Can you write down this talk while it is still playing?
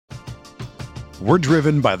We're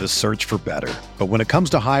driven by the search for better. But when it comes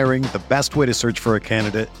to hiring, the best way to search for a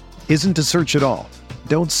candidate isn't to search at all.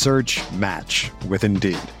 Don't search, match with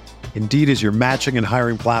Indeed. Indeed is your matching and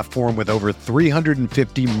hiring platform with over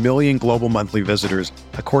 350 million global monthly visitors,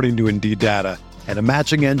 according to Indeed data, and a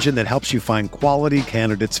matching engine that helps you find quality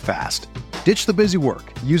candidates fast. Ditch the busy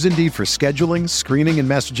work. Use Indeed for scheduling, screening, and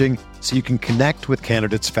messaging so you can connect with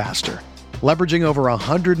candidates faster. Leveraging over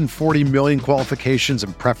 140 million qualifications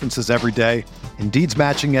and preferences every day, Indeed's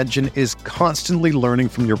matching engine is constantly learning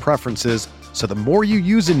from your preferences, so the more you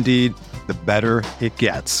use Indeed, the better it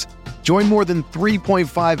gets. Join more than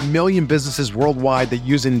 3.5 million businesses worldwide that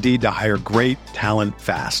use Indeed to hire great talent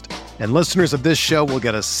fast. And listeners of this show will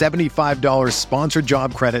get a $75 sponsored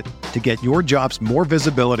job credit to get your jobs more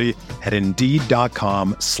visibility at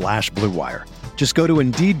Indeed.com/Blue Wire. Just go to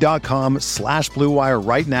Indeed.com/Blue Wire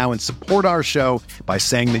right now and support our show by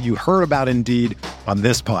saying that you heard about Indeed on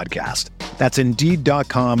this podcast. That's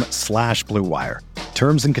Indeed.com/Blue Wire.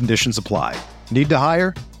 Terms and conditions apply. Need to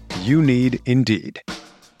hire? You need Indeed.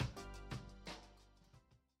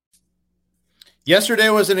 Yesterday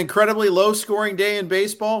was an incredibly low-scoring day in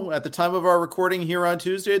baseball. At the time of our recording here on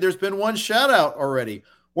Tuesday, there's been one shutout already.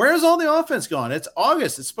 Where's all the offense gone? It's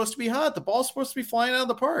August. It's supposed to be hot. The ball's supposed to be flying out of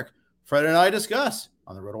the park. Fred and I discuss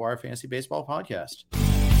on the RotoWire Fantasy Baseball Podcast.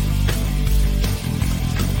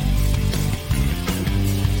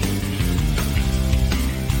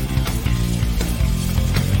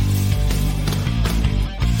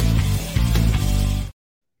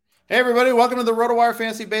 Hey, everybody. Welcome to the RotoWire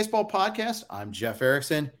Fantasy Baseball Podcast. I'm Jeff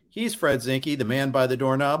Erickson. He's Fred Zinke, the man by the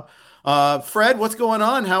doorknob. Fred, what's going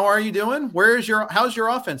on? How are you doing? How's your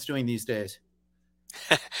offense doing these days?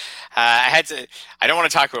 I don't want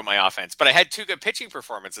to talk about my offense, but I had two good pitching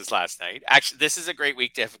performances last night. Actually, this is a great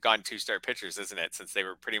week to have gone two-star pitchers, isn't it? Since they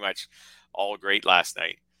were pretty much all great last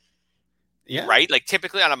night. Yeah. Right? Like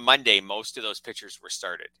typically on a Monday, most of those pitchers were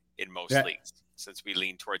started in most leagues, since we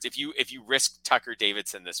lean towards if you risk Tucker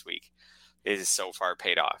Davidson this week, it is so far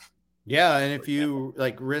paid off. Yeah, and if you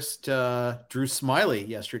risked Drew Smyly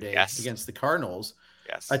yesterday against the Cardinals,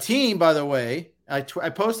 a team, by the way, I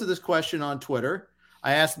posted this question on Twitter.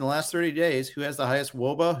 I asked in the last 30 days who has the highest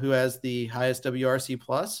WOBA, who has the highest WRC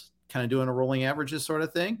plus, kind of doing a rolling averages sort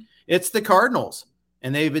of thing. It's the Cardinals,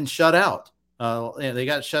 and they've been shut out. They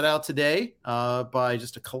got shut out today by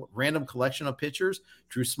just a random collection of pitchers.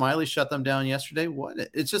 Drew Smyly shut them down yesterday.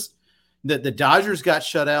 It's just the Dodgers got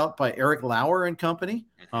shut out by Eric Lauer and company.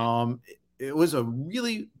 It was a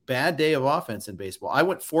really bad day of offense in baseball. I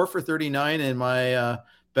went 4 for 39 in my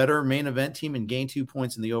better main event team and gained 2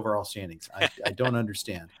 points in the overall standings. I don't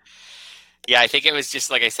understand. Yeah, I think it was just,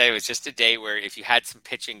 like I said, it was just a day where if you had some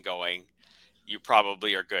pitching going, you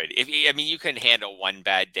probably are good. You can handle one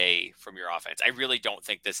bad day from your offense. I really don't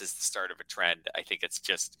think this is the start of a trend. I think it's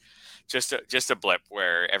just a blip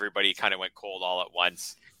where everybody kind of went cold all at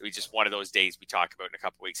once. It was just one of those days we talk about in a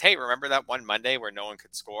couple of weeks. Hey, remember that one Monday where no one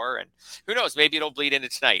could score? And who knows, maybe it'll bleed into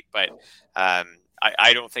tonight. But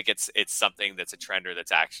I don't think it's something that's a trend or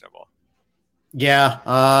that's actionable. Yeah,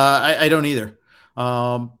 I don't either.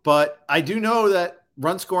 But I do know that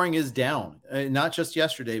run scoring is down, not just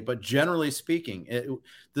yesterday, but generally speaking,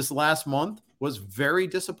 this last month was very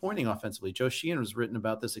disappointing offensively. Joe Sheehan has written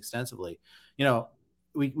about this extensively.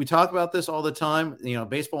 We talk about this all the time.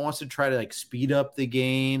 Baseball wants to try to speed up the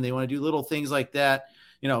game. They want to do little things like that,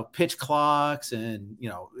 pitch clocks and,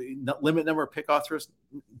 limit number of pickoff throws,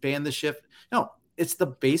 ban the shift. No, it's the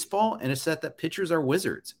baseball, and it's that pitchers are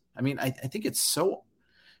wizards. I think it's so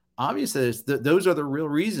obvious that those are the real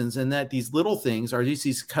reasons, and that these little things are just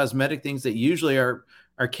these cosmetic things that usually are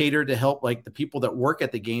catered to help the people that work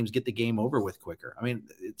at the games get the game over with quicker.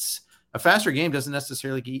 It's a faster game doesn't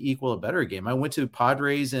necessarily equal a better game. I went to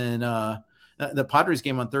Padres and the Padres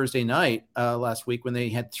game on Thursday night last week when they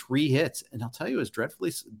had 3 hits, and I'll tell you, it was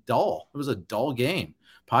dreadfully dull. It was a dull game.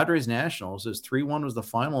 Padres Nationals, it was 3-1 was the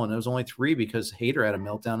final, and it was only 3 because Hader had a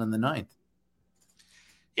meltdown in the 9th.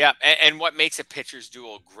 Yeah, and what makes a pitcher's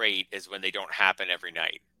duel great is when they don't happen every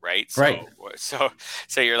night, right? So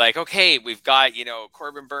you're like, okay, we've got,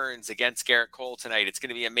 Corbin Burns against Garrett Cole tonight. It's going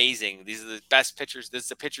to be amazing. These are the best pitchers. This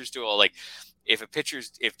is a pitcher's duel. If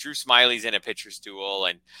Drew Smyly's in a pitcher's duel,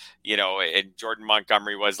 and and Jordan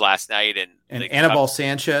Montgomery was last night, and Anibal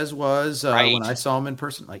Sanchez was when I saw him in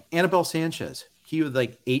person, Anibal Sanchez, he was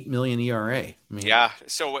 $8 million ERA.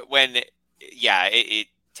 So it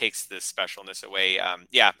takes the specialness away.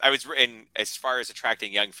 I was in, as far as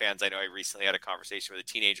attracting young fans, I know I recently had a conversation with a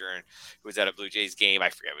teenager who was at a Blue Jays game. I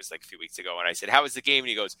forget, it was a few weeks ago. And I said, how was the game? And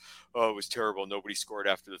he goes, oh, it was terrible. Nobody scored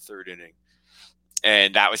after the 3rd inning.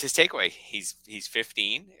 And that was his takeaway. He's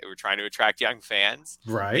 15. We're trying to attract young fans.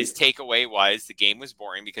 Right. His takeaway was the game was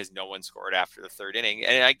boring because no one scored after the third inning.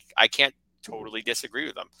 And I can't totally disagree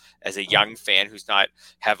with him. As a young fan who's not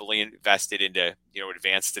heavily invested into,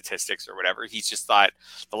 advanced statistics or whatever, he's just thought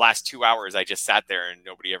the last 2 hours I just sat there and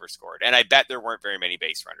nobody ever scored. And I bet there weren't very many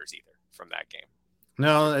base runners either from that game.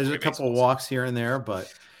 No, there's a couple of walks here and there,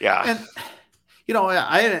 but yeah.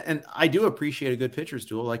 And I do appreciate a good pitcher's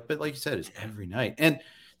duel, but like you said, it's every night. And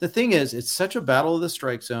the thing is, it's such a battle of the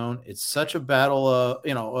strike zone. It's such a battle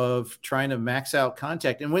of trying to max out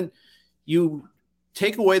contact. And when you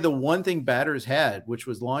take away the one thing batters had, which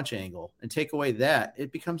was launch angle, and take away that,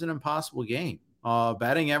 it becomes an impossible game.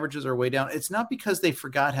 Batting averages are way down. It's not because they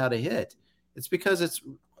forgot how to hit. It's because it's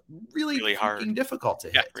really hard, difficult to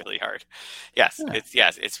hit. Yeah, really hard. Yes,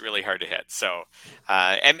 yeah. It's really hard to hit. So,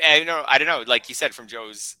 and I don't know. Like you said from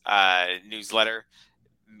Joe's newsletter,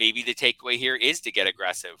 maybe the takeaway here is to get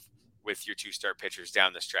aggressive with your 2-star pitchers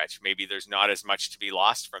down the stretch. Maybe there's not as much to be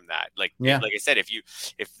lost from that. Like I said,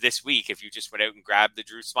 if this week you just went out and grabbed the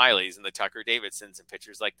Drew Smileys and the Tucker Davidsons and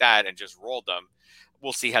pitchers like that and just rolled them,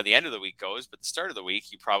 we'll see how the end of the week goes. But the start of the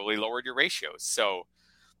week, you probably lowered your ratios. So,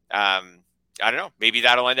 I don't know. Maybe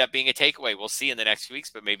that'll end up being a takeaway. We'll see in the next few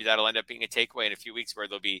weeks, but maybe that'll end up being a takeaway in a few weeks where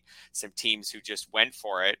there'll be some teams who just went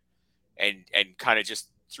for it and kind of just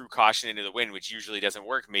threw caution into the wind, which usually doesn't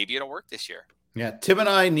work. Maybe it'll work this year. Yeah. Tim and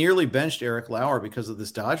I nearly benched Eric Lauer because of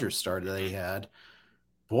this Dodgers start that he had.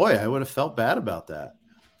 Boy, I would have felt bad about that.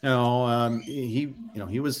 He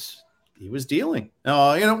was dealing.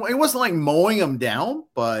 It wasn't like mowing him down,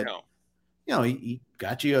 but he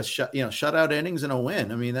got you a shutout innings and a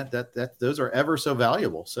win. I mean, that those are ever so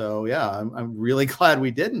valuable. So yeah, I'm really glad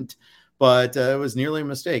we didn't, but it was nearly a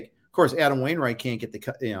mistake. Of course, Adam Wainwright can't get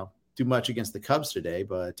do much against the Cubs today,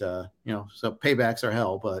 but so paybacks are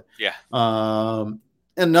hell. But yeah,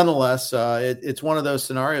 and nonetheless, it's one of those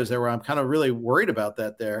scenarios there where I'm kind of really worried about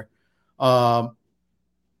that there. So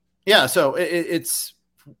it's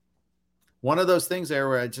one of those things there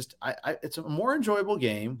where it's a more enjoyable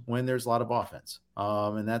game when there's a lot of offense.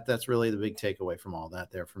 And that's really the big takeaway from all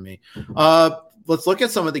that there for me. Let's look at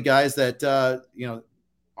some of the guys that,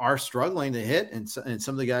 are struggling to hit and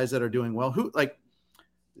some of the guys that are doing well, who like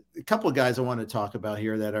a couple of guys I want to talk about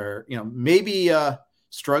here that are, maybe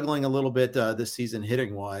struggling a little bit this season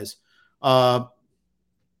hitting wise.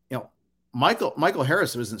 Michael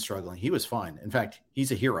Harris wasn't struggling. He was fine. In fact,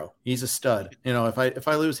 he's a hero. He's a stud. If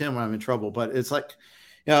I lose him, I'm in trouble. But it's like,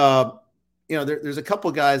 there's a couple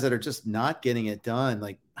of guys that are just not getting it done.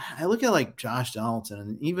 Like I look at like Josh Donaldson,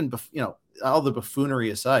 and even all the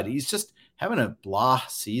buffoonery aside, he's just having a blah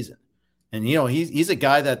season. And he's a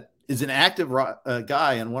guy that is an active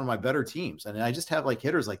guy on one of my better teams, and I just have like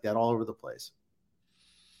hitters like that all over the place.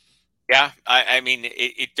 Yeah, I mean,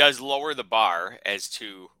 it does lower the bar as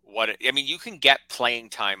to you can get playing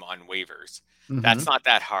time on waivers. Mm-hmm. That's not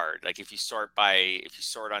that hard. Like if you sort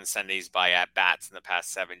on Sundays by at bats in the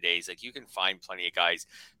past 7 days, like you can find plenty of guys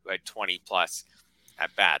who had 20 plus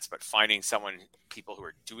at bats, but finding people who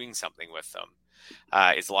are doing something with them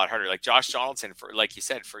is a lot harder. Like Josh Donaldson, like you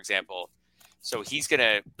said, for example, so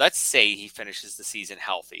let's say he finishes the season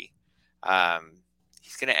healthy.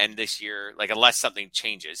 He's going to end this year, like unless something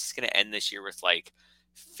changes, he's going to end this year with like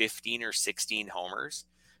 15 or 16 homers.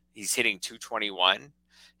 He's hitting 221.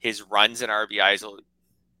 His runs and RBIs will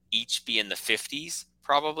each be in the 50s,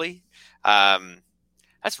 probably.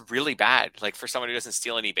 That's really bad, like for someone who doesn't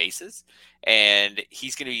steal any bases. And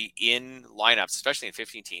he's going to be in lineups, especially in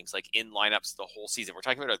 15 teams, like in lineups the whole season. We're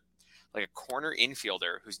talking about a corner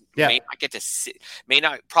infielder who's may not get to sit,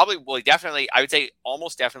 definitely, I would say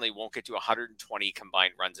almost definitely won't get to 120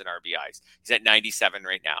 combined runs and RBIs. He's at 97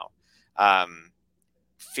 right now.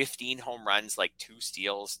 15 home runs, like 2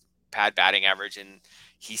 steals, pad batting average, and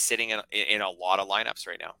he's sitting in a lot of lineups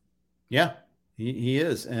right now. Yeah, he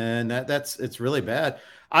is. And it's really bad.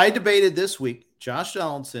 I debated this week, Josh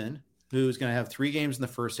Donaldson, who's going to have 3 games in the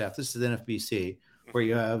first half. This is NFBC, where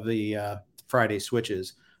you have the Friday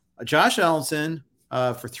switches. Josh Donaldson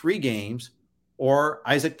for 3 games, or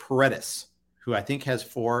Isaac Paredes, who I think has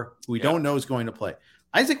 4, who we don't know is going to play.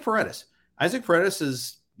 Isaac Paredes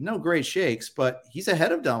is no great shakes, but he's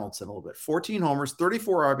ahead of Donaldson a little bit. 14 homers,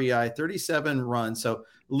 34 RBI, 37 runs. So a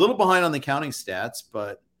little behind on the counting stats,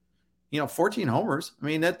 but 14 homers. I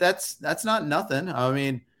mean, that's not nothing. I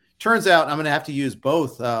mean, turns out I'm going to have to use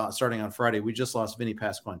both starting on Friday. We just lost Vinny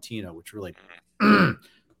Pasquantino, which really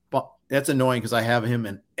but that's annoying because I have him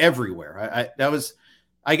in everywhere.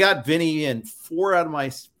 I got Vinny in 4 out of my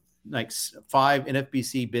 5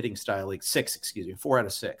 NFBC bidding style league, 6, 4 out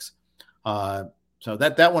of 6. So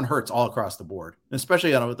that one hurts all across the board,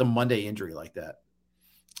 especially on the Monday injury like that.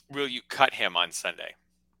 Will you cut him on Sunday?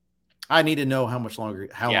 I need to know how long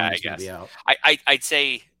he's going to be out. I'd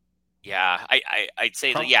say, I'd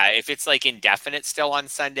say, if it's like indefinite still on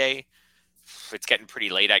Sunday, if it's getting pretty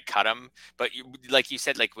late, I'd cut him. But like you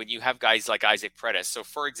said, like when you have guys like Isaac Predis. So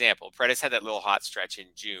for example, Predis had that little hot stretch in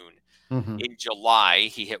June. Mm-hmm. In July,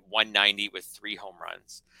 he hit 190 with 3 home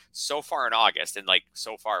runs. So far in August, and like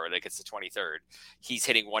so far, like it's the 23rd, he's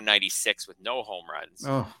hitting 196 with no home runs.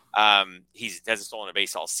 He hasn't stolen a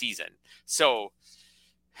base all season. So,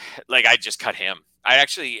 like, I just cut him. I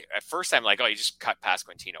actually, at first, I'm like, oh, you just cut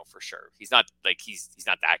Pasquantino for sure. He's not like he's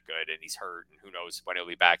not that good, and he's hurt, and who knows when he'll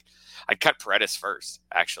be back. I'd cut Paredes first,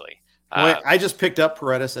 actually. I just picked up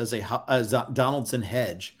Paredes as a Donaldson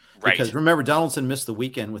hedge because remember Donaldson missed the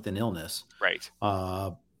weekend with an illness. Right.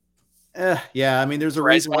 Yeah, I mean, there's a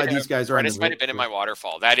reason why these guys are. Paredes might have been in my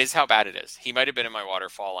waterfall. That is how bad it is. He might have been in my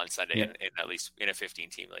waterfall on Sunday, in at least in a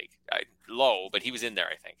 15-team league. Low, but he was in there,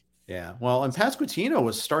 I think. Yeah, well, and Pasquantino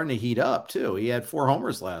was starting to heat up too. He had 4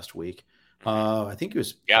 homers last week. I think he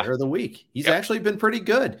was player of the week. He's actually been pretty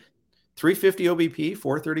good. 350 OBP,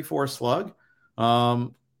 434 slug.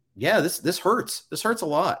 This hurts. This hurts a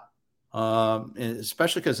lot,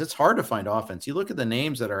 especially because it's hard to find offense. You look at the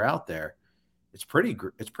names that are out there. It's pretty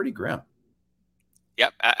grim.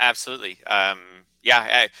 Yep, absolutely. I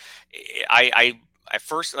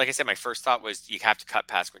first, like I said, my first thought was you have to cut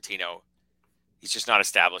Pasquantino. He's just not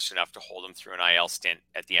established enough to hold him through an IL stint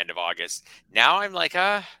at the end of August. Now I'm like,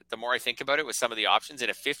 the more I think about it with some of the options in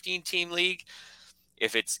a 15-team league,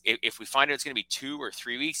 if we find out it's going to be 2 or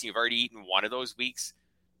 3 weeks and you've already eaten one of those weeks,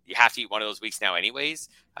 you have to eat one of those weeks now anyways.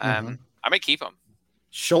 I might keep him.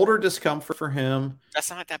 Shoulder discomfort for him. That's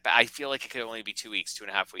not that bad. I feel like it could only be 2 weeks,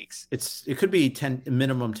 2.5 weeks. It could be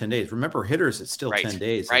minimum 10 days. Remember, hitters, it's still 10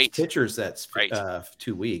 days. Right. It's pitchers, that's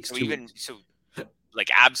 2 weeks. So like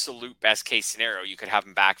absolute best case scenario, you could have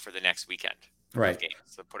him back for the next weekend. Right.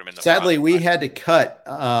 So put him in the. Sadly, we had to cut.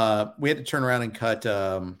 We had to turn around and cut.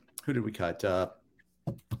 Who did we cut?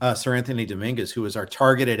 Sir Anthony Dominguez, who was our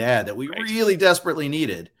targeted ad that we really desperately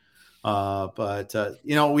needed. But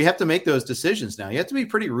we have to make those decisions now. You have to be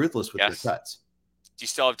pretty ruthless with your cuts. Do you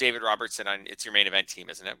still have David Robertson on? It's your main event team,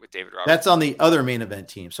 isn't it? With David Robertson. That's on the other main event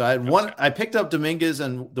team. So I had one. I picked up Dominguez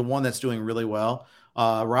and the one that's doing really well.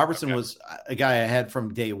 Robertson was a guy I had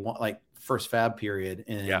from day one, like first fab period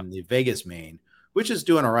in the Vegas main, which is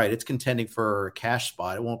doing all right. It's contending for a cash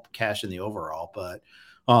spot. It won't cash in the overall, but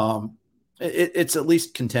it's at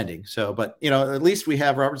least contending. So, but at least we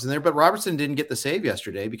have Robertson there. But Robertson didn't get the save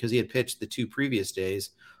yesterday because he had pitched the 2 previous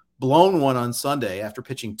days, blown one on Sunday after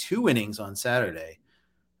pitching 2 innings on Saturday.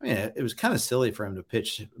 I mean, it was kind of silly for him to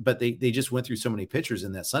pitch, but they just went through so many pitchers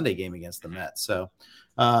in that Sunday game against the Mets. So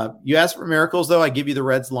you asked for miracles, though. I give you the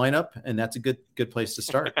Reds lineup, and that's a good place to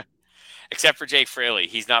start. Except for Jake Fraley.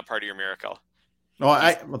 He's not part of your miracle.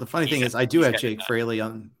 Well, the funny thing is I do have Jake Fraley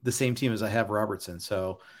on the same team as I have Robertson.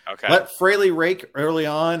 So let Fraley rake early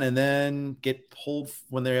on and then get pulled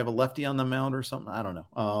when they have a lefty on the mound or something. I don't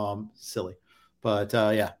know. Silly. But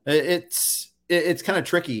it's kind of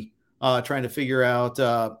tricky trying to figure out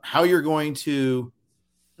how you're going to,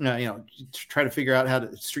 try to figure out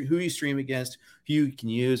who you stream against, who you can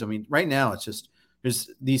use. I mean, right now it's just,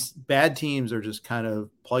 there's these bad teams are just kind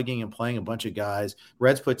of plugging and playing a bunch of guys.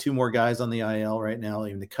 Reds put 2 more guys on the IL right now.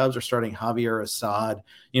 Even the Cubs are starting Javier Assad.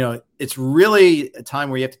 It's really a time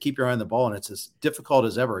where you have to keep your eye on the ball, and it's as difficult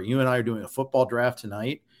as ever. You and I are doing a football draft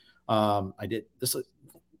tonight. I did this.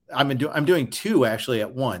 I'm doing 2 actually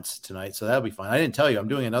at once tonight, so that'll be fun. I didn't tell you I'm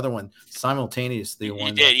doing another one simultaneously.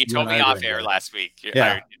 You did. You told me off air last week. I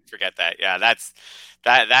didn't forget that. Yeah,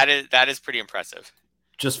 that is pretty impressive.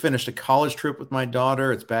 Just finished a college trip with my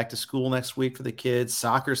daughter. It's back to school next week for the kids.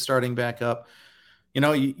 Soccer's starting back up.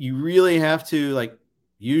 You really have to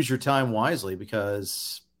use your time wisely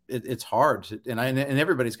because it's hard. And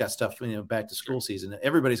everybody's got stuff, back to school season.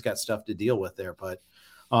 Everybody's got stuff to deal with there, but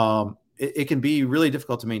it can be really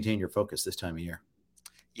difficult to maintain your focus this time of year.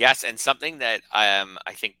 Yes, and something that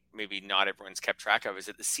I think maybe not everyone's kept track of is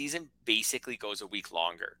that the season basically goes a week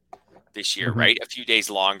longer this year, right? A few days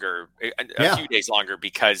longer, few days longer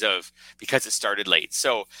because it started late.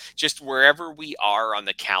 So just wherever we are on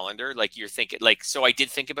the calendar, like you're thinking, so I did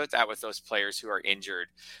think about that with those players who are injured,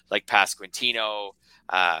 like Pasquantino.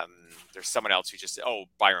 There's someone else who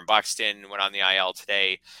Byron Buxton went on the IL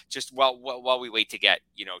today. Just while we wait to get,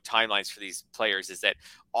 timelines for these players, is that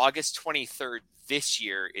August 23rd this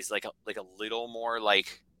year is like a little more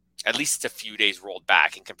at least it's a few days rolled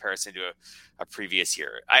back in comparison to a previous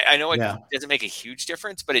year. I know it doesn't make a huge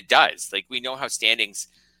difference, but it does. We know how standings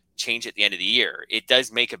change at the end of the year, it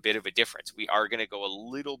does make a bit of a difference. We are going to go a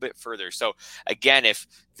little bit further. So again, if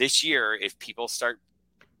this year, if people start,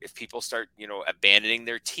 abandoning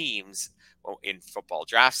their teams in football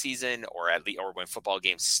draft season, or when football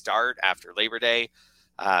games start after Labor Day,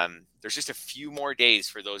 there's just a few more days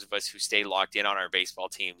for those of us who stay locked in on our baseball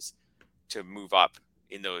teams to move up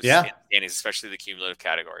in those standings, especially the cumulative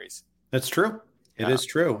categories. That's true. It is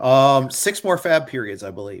true. 6 more fab periods,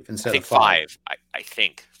 I believe, instead of 5. I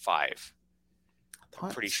think 5.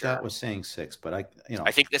 I'm pretty sure Scott was saying 6, but I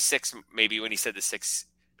think the 6, maybe when he said the 6,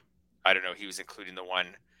 I don't know, he was including the one.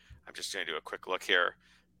 I'm just going to do a quick look here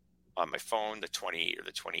on my phone. The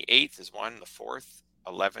 28th is one, the 4th,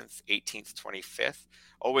 11th, 18th, 25th.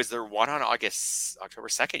 Oh, is there one on October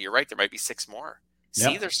 2nd? You're right. There might be 6 more.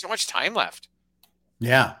 See, there's so much time left.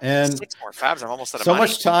 Yeah, and 6 more fabs. I'm almost out of so money.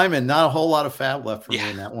 much time and not a whole lot of fab left for me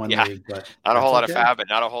in that one league. But not a whole lot of fab, but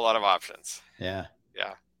not a whole lot of options. Yeah.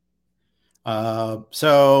 Yeah.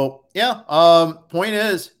 Point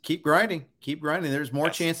is, keep grinding. There's more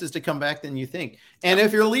chances to come back than you think. And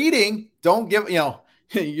if you're leading, don't give.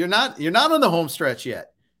 You're not on the home stretch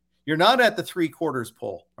yet. You're not at the 3/4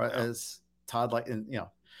 pull, right? As Todd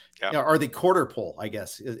or the quarter pull, I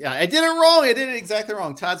guess. Yeah, I did it wrong. I did it exactly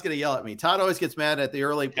wrong. Todd's going to yell at me. Todd always gets mad at the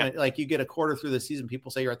early point. Like you get a quarter through the season,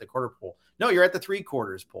 people say you're at the quarter pull. No, you're at the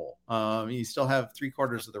 3/4 pull. You still have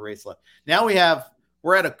 3/4 of the race left. Now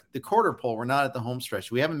we're at the quarter pull. We're not at the home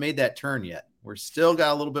stretch. We haven't made that turn yet. We're still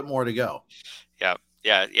got a little bit more to go. Yeah.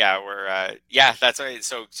 We're that's right.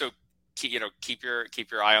 So keep your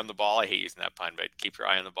eye on the ball. I hate using that pun, but keep your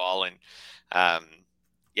eye on the ball and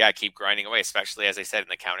keep grinding away, especially, as I said, in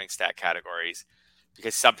the counting stat categories,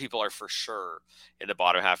 because some people are for sure in the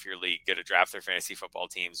bottom half of your league going to draft their fantasy football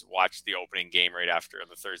teams, watch the opening game right after on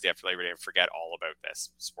the Thursday after Labor Day, and forget all about this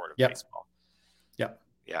sport of baseball. Yep.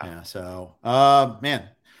 Yeah. So,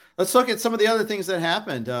 let's look at some of the other things that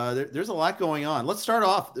happened. There's a lot going on. Let's start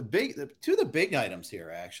off two of the big items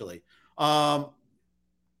here, actually. Walker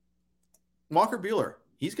Buehler.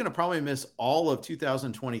 He's going to probably miss all of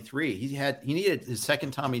 2023. He needed his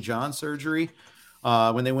second Tommy John surgery.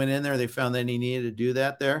 When they went in there, they found that he needed to do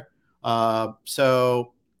that there.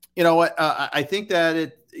 So you know what? I think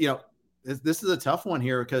that this is a tough one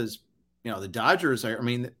here because the Dodgers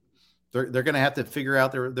they're going to have to figure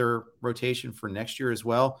out their rotation for next year as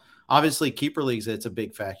well. Obviously, keeper leagues, it's a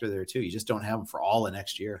big factor there too. You just don't have them for all of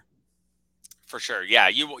next year. For sure.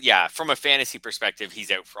 Yeah. From a fantasy perspective,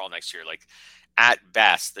 he's out for all next year. Like at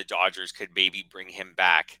best, the Dodgers could maybe bring him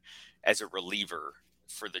back as a reliever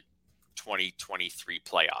for the 2023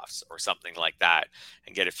 playoffs or something like that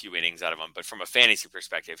and get a few innings out of him. But from a fantasy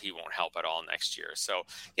perspective, he won't help at all next year. So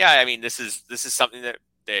this is something that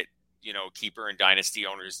keeper and dynasty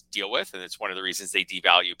owners deal with. And it's one of the reasons they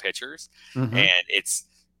devalue pitchers. Mm-hmm. And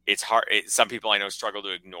it's hard. Some people I know struggle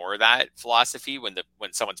to ignore that philosophy when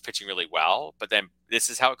someone's pitching really well, but then this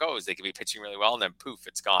is how it goes. They can be pitching really well and then poof,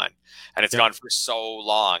 it's gone. And it's gone for so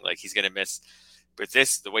long. Like he's going to miss, but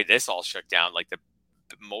the way this all shook down, like the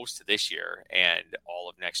most of this year and all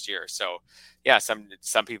of next year. So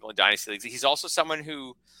some people in dynasty leagues, he's also someone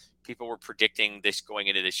who people were predicting this going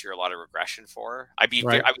into this year, a lot of regression for. I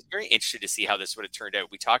was very interested to see how this would have turned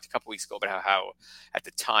out. We talked a couple weeks ago about how at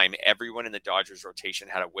the time, everyone in the Dodgers rotation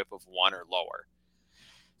had a whip of 1 or lower.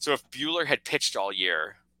 So if Buehler had pitched all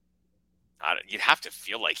year, you'd have to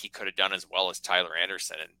feel like he could have done as well as Tyler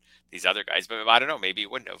Anderson and these other guys, but I don't know, maybe he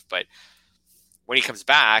wouldn't have. But when he comes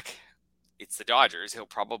back, it's the Dodgers. He'll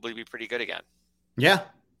probably be pretty good again. Yeah,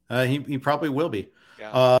 he probably will be.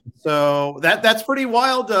 Yeah. So that's pretty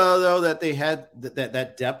wild, though, that they had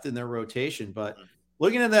that depth in their rotation. But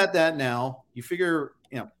looking at that now, you figure,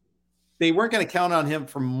 they weren't going to count on him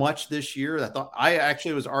for much this year. I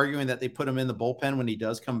actually was arguing that they put him in the bullpen when he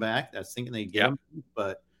does come back. I was thinking they'd get him,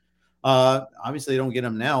 but obviously they don't get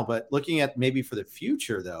him now. But looking at maybe for the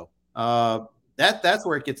future, though, that's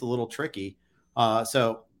where it gets a little tricky.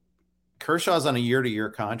 So Kershaw's on a year-to-year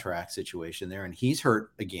contract situation there, and he's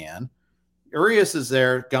hurt again. Urias is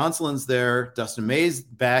there. Gonsolin's there. Dustin May's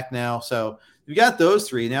back now. So we got those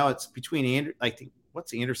three. Now it's between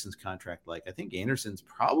what's Anderson's contract like? I think Anderson's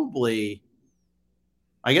probably,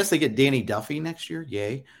 I guess they get Danny Duffy next year.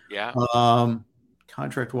 Yay. Yeah.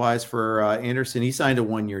 Contract wise for Anderson, he signed a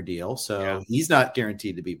 1-year deal. So he's not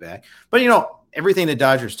guaranteed to be back. But, everything the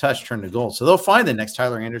Dodgers touch turned to gold. So they'll find the next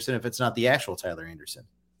Tyler Anderson if it's not the actual Tyler Anderson.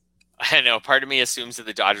 I know. Part of me assumes that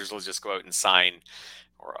the Dodgers will just go out and sign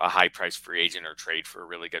or a high-priced free agent or trade for a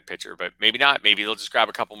really good pitcher, but maybe not. Maybe they'll just grab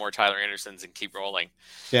a couple more Tyler Andersons and keep rolling.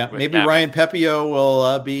 Yeah, maybe them. Ryan Pepio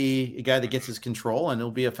will be a guy that gets his control, and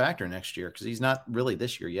he'll be a factor next year because he's not really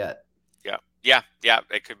this year yet. Yeah,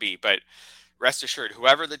 it could be. But rest assured,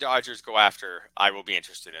 whoever the Dodgers go after, I will be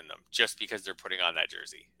interested in them just because they're putting on that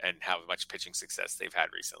jersey and how much pitching success they've had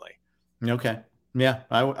recently. Okay. Yeah,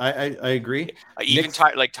 I agree. Even Knicks.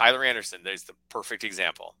 like Tyler Anderson, there's the perfect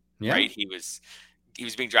example, Yeah. right? He was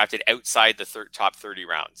being drafted outside the top 30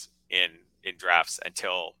 rounds in drafts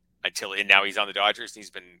until and now he's on the Dodgers and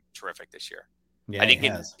he's been terrific this year. Yeah, I he think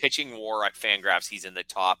in has. pitching WAR at Fangraphs, he's in the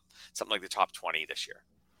top, something like the top 20 this year.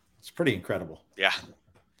 It's pretty incredible. Yeah.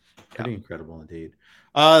 Pretty incredible indeed.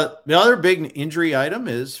 The other big injury item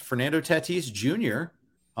is Fernando Tatis Jr.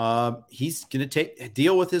 He's going to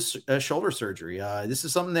deal with his shoulder surgery. This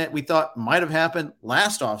is something that we thought might have happened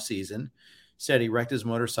last offseason. Said he wrecked his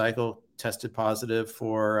motorcycle, tested positive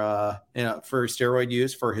for steroid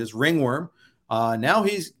use for his ringworm. Now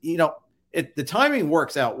he's, the timing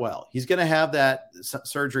works out well. He's going to have that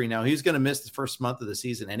surgery now. He's going to miss the first month of the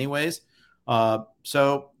season anyways.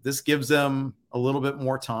 So this gives them a little bit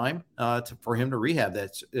more time for him to rehab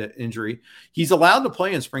that injury. He's allowed to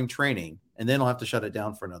play in spring training, and then he'll have to shut it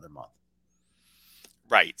down for another month.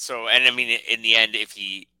 Right. So, and I mean, in the end, if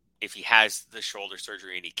he has the shoulder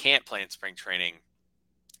surgery and he can't play in spring training,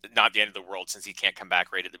 not the end of the world since he can't come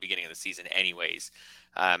back right at the beginning of the season anyways.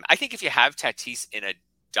 I think if you have Tatis in a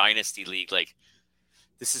dynasty league, like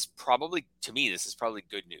this is probably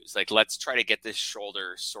good news. Like, let's try to get this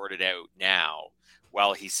shoulder sorted out now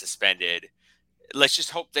while he's suspended. Let's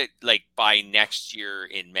just hope that like by next year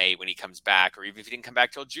in May when he comes back, or even if he didn't come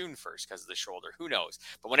back till June 1st because of the shoulder, who knows?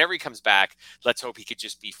 But whenever he comes back, let's hope he could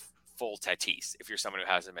just be full Tatis if you're someone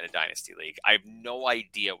who has him in a dynasty league. I have no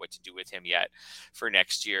idea what to do with him yet for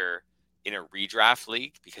next year in a redraft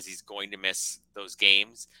league because he's going to miss those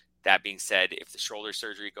games. That being said, if the shoulder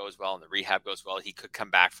surgery goes well and the rehab goes well, he could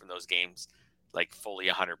come back from those games like fully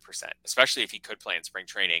 100%, especially if he could play in spring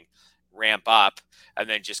training, ramp up, and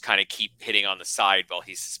then just kind of keep hitting on the side while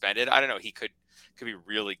he's suspended. I don't know. He could be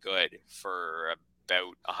really good for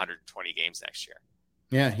about 120 games next year.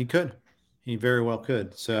 Yeah, he could. He very well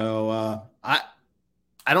could. So I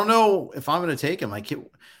don't know if I'm going to take him.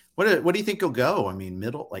 What do you think he'll go? I mean,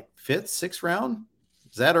 middle, like 5th, 6th round?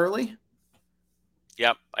 Is that early?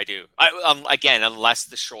 Yep, I do. Again, unless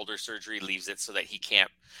the shoulder surgery leaves it so that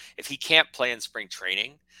if he can't play in spring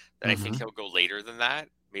training, then I think he'll go later than that,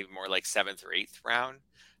 maybe more like 7th or 8th round.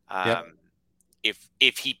 Yep.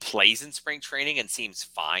 If he plays in spring training and seems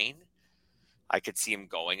fine, I could see him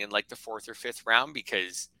going in like the 4th or 5th round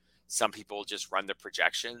because some people just run the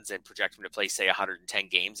projections and project him to play, say, 110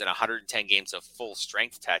 games, and 110 games of full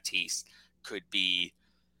strength Tatis could be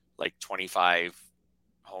like 25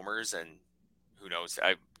 homers and who knows,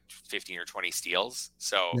 15 or 20 steals.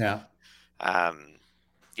 So, so I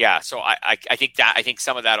think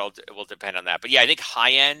some of that will depend on that. But yeah, I think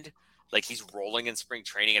high end, like he's rolling in spring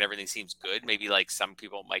training and everything seems good. Maybe like some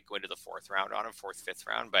people might go into the 4th round on him, 4th, 5th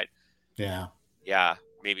round, but yeah,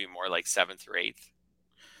 maybe more like 7th or 8th.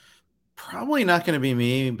 Probably not going to be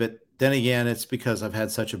me, but then again, it's because I've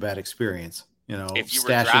had such a bad experience. If you were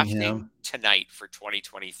drafting him tonight for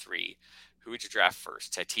 2023, who would you draft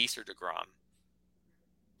first, Tatis or DeGrom?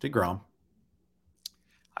 DeGrom.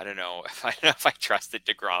 I don't know if I trust that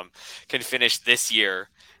DeGrom can finish this year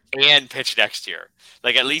and pitch next year.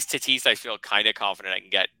 Like at least Tatis, I feel kind of confident I can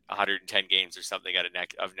get 110 games or something out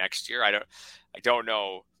of next year. I don't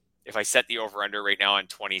know if I set the over under right now on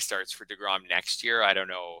 20 starts for DeGrom next year. I don't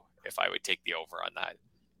know if I would take the over on that.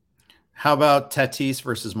 How about Tatis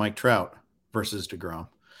versus Mike Trout versus DeGrom?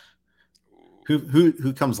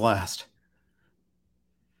 Who comes last?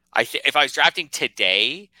 If I was drafting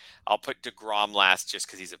today, I'll put DeGrom last just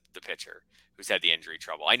because he's the pitcher who's had the injury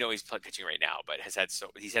trouble. I know he's pitching right now, but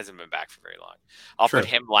he hasn't been back for very long. I'll put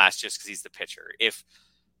him last just because he's the pitcher. If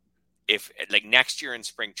like next year in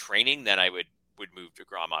spring training, then I would move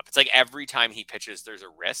DeGrom up. It's like every time he pitches, there's a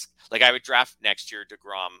risk. Like I would draft next year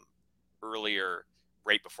DeGrom earlier,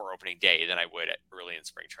 right before opening day, than I would early in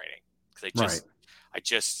spring training because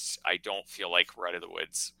I don't feel like we're out of the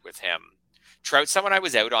woods with him. Trout's someone I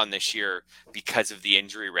was out on this year because of the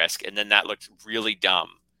injury risk, and then that looked really dumb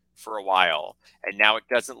for a while, and now it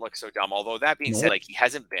doesn't look so dumb. Although that being said, like he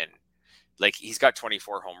hasn't been like he's got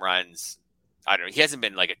 24 home runs. I don't know. He hasn't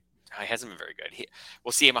been very good.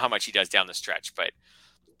 We'll see how much he does down the stretch, but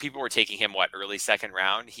people were taking him early 2nd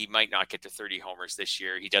round. He might not get to 30 homers this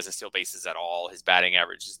year. He doesn't steal bases at all. His batting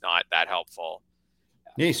average is not that helpful.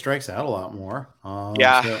 Yeah, he strikes out a lot more.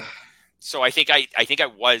 So I think I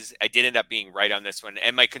did end up being right on this one.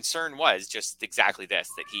 And my concern was just exactly this,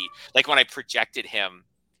 that he, like when I projected him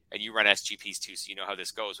and you run SGPs too, so you know how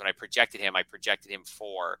this goes. When I projected him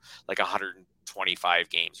for like 125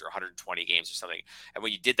 games or 120 games or something. And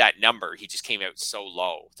when you did that number, he just came out so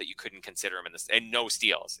low that you couldn't consider him in this, and no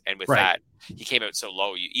steals. And with that, he came out so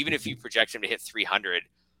low. Even if you project him to hit 300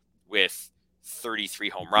 with 33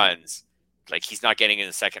 home runs, like he's not getting in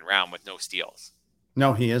the second round with no steals.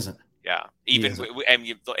 No, he isn't. Yeah. Even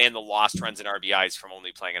and the lost runs and RBIs from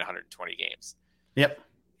only playing in 120 games. Yep.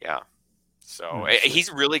 Yeah. So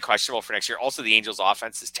he's really questionable for next year. Also, the Angels'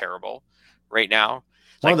 offense is terrible right now.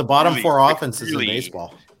 One of the bottom four offenses in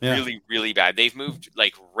baseball. Yeah. Really, really bad. They've moved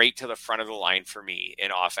like right to the front of the line for me in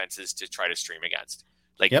offenses to try to stream against.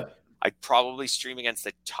 Like, I'd probably stream against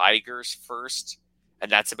the Tigers first,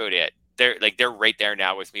 and that's about it. They're right there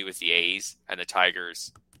now with me with the A's and the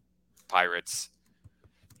Tigers, Pirates.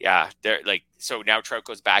 Yeah, they're like, so now Trout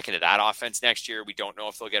goes back into that offense next year. We don't know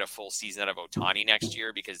if they'll get a full season out of Ohtani next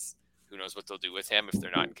year because who knows what they'll do with him if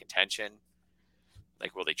they're not in contention.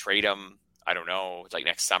 Like, will they trade him? I don't know, like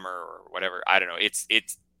next summer or whatever. I don't know.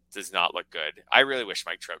 It does not look good. I really wish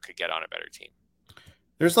Mike Trout could get on a better team.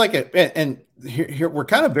 There's like and here we're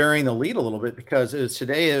kind of burying the lead a little bit because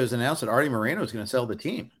today it was announced that Artie Moreno is going to sell the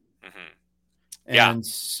team. Mm-hmm. And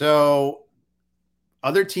so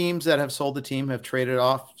other teams that have sold the team have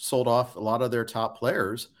sold off a lot of their top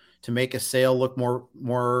players to make a sale look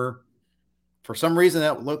more for some reason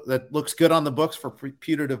that looks good on the books for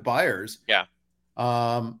putative buyers. Yeah.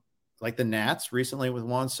 Like the Nats recently with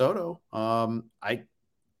Juan Soto.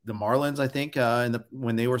 The Marlins, I think,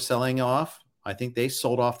 when they were selling off, I think they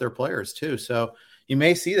sold off their players too. So you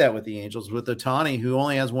may see that with the Angels with Ohtani, who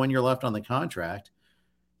only has 1 year left on the contract.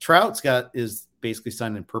 Trout's is basically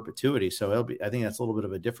signed in perpetuity. So I think that's a little bit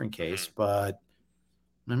of a different case, but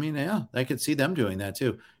I mean, yeah, I could see them doing that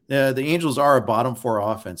too. The Angels are a bottom four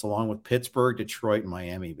offense along with Pittsburgh, Detroit, and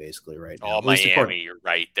Miami basically right now. Oh, Miami, you're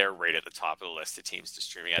right. They're right at the top of the list of teams to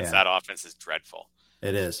stream against. That offense is dreadful.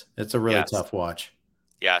 It is. It's a really tough watch.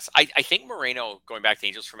 Yes. I think Moreno, going back to the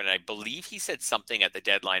Angels for a minute, I believe he said something at the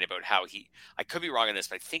deadline about how I could be wrong on this,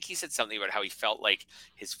 but I think he said something about how he felt like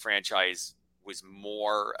his franchise was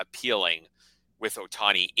more appealing with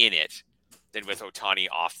Ohtani in it than with Ohtani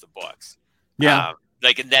off the books. Yeah.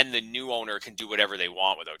 And then the new owner can do whatever they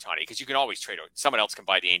want with Ohtani because you can always trade. Someone else can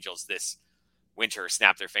buy the Angels this winter,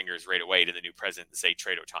 snap their fingers right away to the new president and say,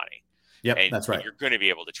 trade Ohtani. Yep, that's right. You're going to be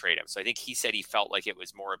able to trade him. So I think he said he felt like it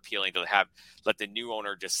was more appealing to let the new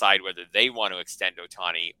owner decide whether they want to extend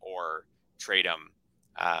Ohtani or trade him.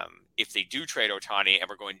 If they do trade Ohtani and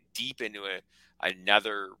we're going deep into a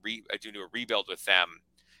rebuild with them,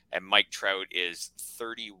 and Mike Trout is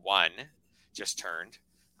 31, just turned.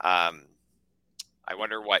 I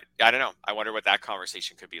wonder what that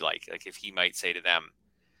conversation could be like. Like if he might say to them,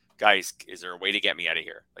 guys, is there a way to get me out of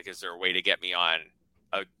here? Like, is there a way to get me on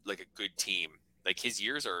a good team? Like his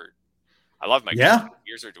years are, I love Mike. Yeah.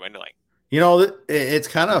 Years are dwindling. You know, it's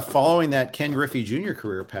kind of following that Ken Griffey Jr.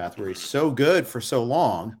 career path where he's so good for so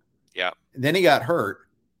long. Yeah. Then he got hurt.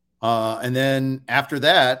 And then after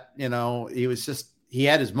that, you know, he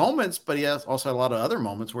had his moments, but he also had a lot of other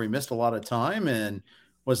moments where he missed a lot of time and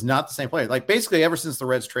was not the same player. Like basically ever since the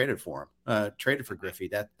Reds traded for Griffey,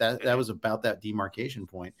 that was about that demarcation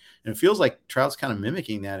point. And it feels like Trout's kind of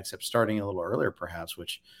mimicking that, except starting a little earlier, perhaps,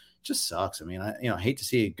 which just sucks. I mean, I hate to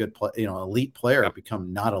see a good elite player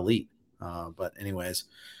become not elite. But anyways,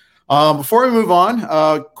 before we move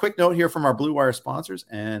on, quick note here from our Blue Wire sponsors,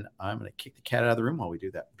 and I'm going to kick the cat out of the room while we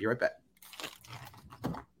do that. Be right back.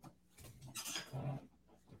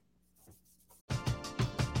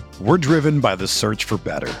 We're driven by the search for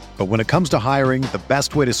better. But when it comes to hiring, the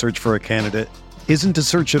best way to search for a candidate isn't to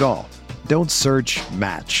search at all. Don't search,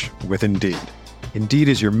 match with Indeed. Indeed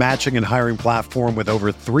is your matching and hiring platform with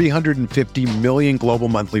over 350 million global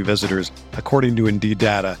monthly visitors, according to Indeed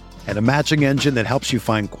data, and a matching engine that helps you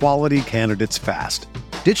find quality candidates fast.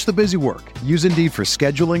 Ditch the busy work. Use Indeed for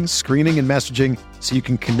scheduling, screening, and messaging so you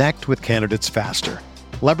can connect with candidates faster.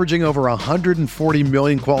 Leveraging over 140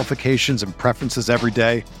 million qualifications and preferences every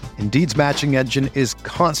day, Indeed's matching engine is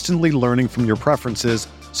constantly learning from your preferences,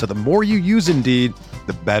 so the more you use Indeed,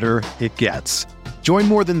 the better it gets. Join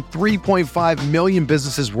more than 3.5 million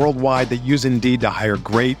businesses worldwide that use Indeed to hire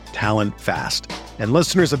great talent fast. And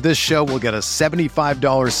listeners of this show will get a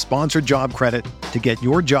 $75 sponsored job credit to get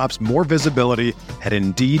your jobs more visibility at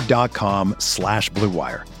Indeed.com/Blue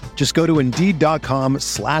Wire. Just go to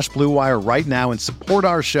Indeed.com/Blue Wire right now and support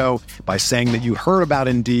our show by saying that you heard about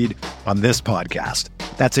Indeed on this podcast.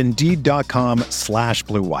 That's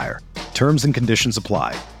Indeed.com/Blue Wire. Terms and conditions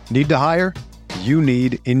apply. Need to hire? You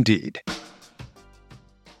need Indeed.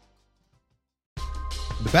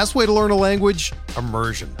 The best way to learn a language?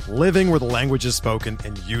 Immersion. Living where the language is spoken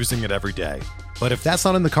and using it every day. But if that's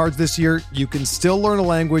not in the cards this year, you can still learn a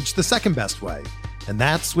language the second best way, and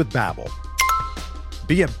that's with Babbel.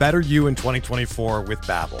 Be a better you in 2024 with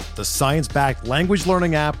Babbel, the science-backed language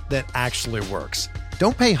learning app that actually works.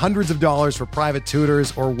 Don't pay hundreds of dollars for private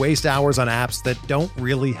tutors or waste hours on apps that don't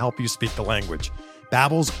really help you speak the language.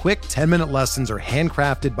 Babbel's quick 10-minute lessons are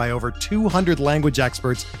handcrafted by over 200 language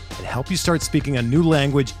experts and help you start speaking a new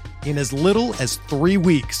language in as little as 3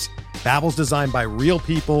 weeks. Babbel's designed by real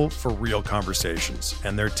people for real conversations,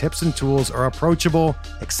 and their tips and tools are approachable,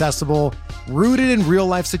 accessible, rooted in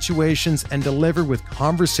real-life situations, and delivered with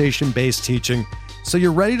conversation-based teaching, so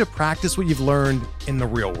you're ready to practice what you've learned in the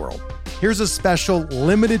real world. Here's a special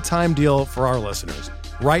limited-time deal for our listeners.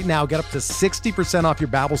 Right now, get up to 60% off your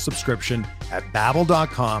Babbel subscription at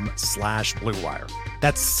babbel.com/Blue Wire.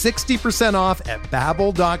 That's 60% off at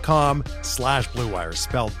babbel.com/Blue Wire,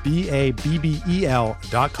 spelled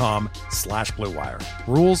BABBEL.com/Blue Wire.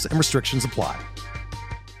 Rules and restrictions apply.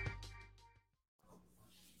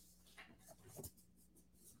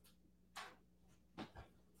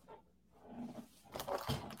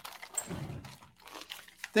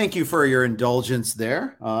 Thank you for your indulgence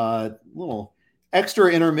there. Little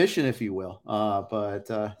extra intermission, if you will. But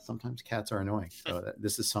sometimes cats are annoying. So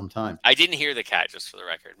this is some time. I didn't hear the cat, just for the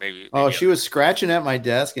record. Maybe she was scratching at my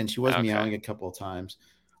desk and she was meowing a couple of times.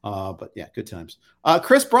 But yeah, good times.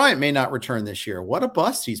 Chris Bryant may not return this year. What a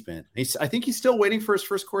bust he's been. I think he's still waiting for his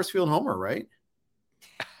first Coors Field homer, right?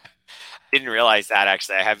 Didn't realize that,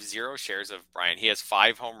 actually. I have 0 shares of Bryant. He has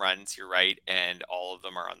 5 home runs, you're right, and all of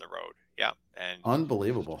them are on the road. Yeah. And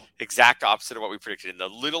unbelievable. Exact opposite of what we predicted. In the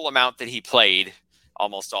little amount that he played,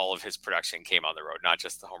 almost all of his production came on the road, not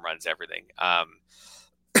just the home runs, everything.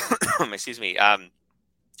 Excuse me.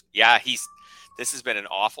 Yeah, this has been an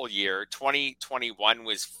awful year. 2021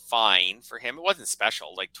 was fine for him. It wasn't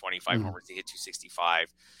special, like 25 homers, he hit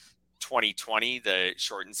 265. 2020, the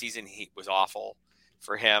shortened season, he was awful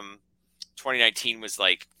for him. 2019 was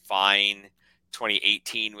like fine.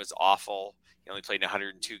 2018 was awful. He only played in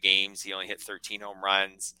 102 games. He only hit 13 home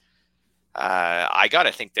runs. I got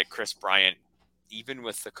to think that Chris Bryant, even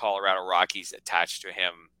with the Colorado Rockies attached to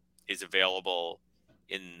him, is available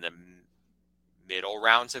in the middle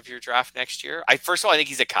rounds of your draft next year. First of all, I think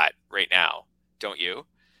he's a cut right now. Don't you?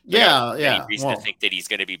 Yeah. Any reason to think that he's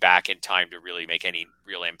going to be back in time to really make any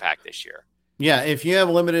real impact this year? Yeah. If you have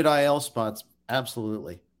limited IL spots,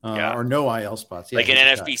 absolutely. Or no IL spots. Yeah, like an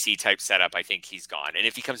NFBC type setup, I think he's gone. And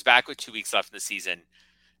if he comes back with 2 weeks left in the season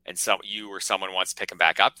and you or someone wants to pick him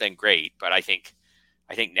back up, then great. But I think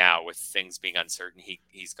now, with things being uncertain,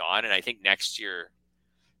 he's gone. And I think next year,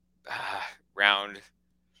 round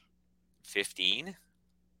 15,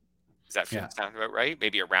 does that sound about right?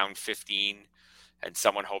 Maybe around 15, and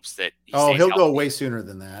someone hopes that he'll healthy. Go way sooner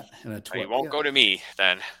than that. He won't go to me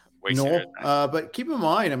then. Way sooner than that. But keep in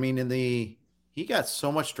mind, I mean, he got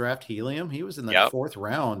so much draft helium. He was in the 4th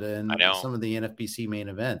round in some of the NFBC main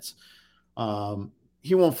events.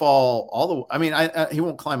 He won't fall all the. I mean, he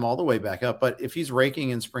won't climb all the way back up. But if he's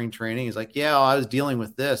raking in spring training, he's like, I was dealing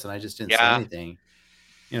with this, and I just didn't say anything.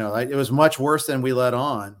 It was much worse than we let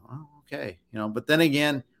on. Oh, okay, But then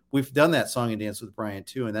again, we've done that song and dance with Bryant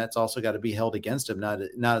too, and that's also got to be held against him, not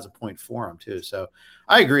as a point for him too. So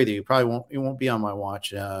I agree with you. It won't be on my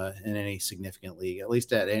watch in any significant league, at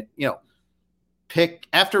least at pick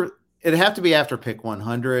after. It'd have to be after pick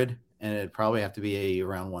 100, and it'd probably have to be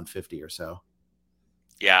around 150 or so.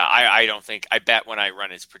 Yeah, I don't think. I bet when I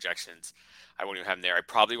run his projections, I won't even have him there. I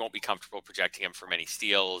probably won't be comfortable projecting him for many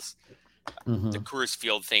steals. The Coors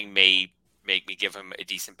Field thing may make me give him a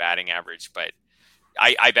decent batting average, but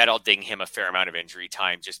I bet I'll ding him a fair amount of injury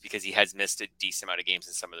time just because he has missed a decent amount of games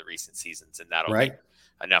in some of the recent seasons, and that'll be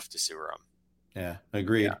enough to sewer him. Yeah,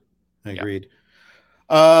 agreed.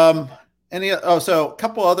 So a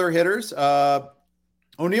couple other hitters.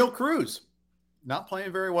 O'Neal Cruz, not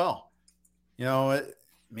playing very well.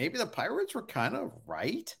 Maybe the Pirates were kind of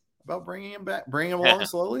right about bringing him along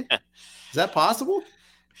slowly. Is that possible?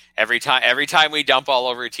 Every time we dump all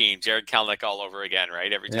over a team, Jared Kelenic all over again,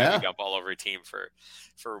 right? Every time we dump all over a team for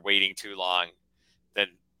waiting too long, then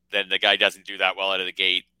the guy doesn't do that well out of the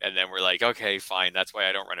gate, and then we're like, okay, fine. That's why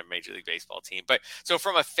I don't run a Major League Baseball team. But so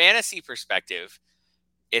from a fantasy perspective,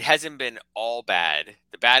 it hasn't been all bad.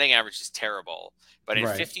 The batting average is terrible, but in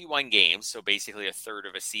 51 games, so basically a third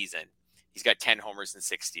of a season, he's got 10 homers and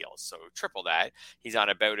 6 steals. So triple that. He's on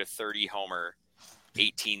about a 30 homer,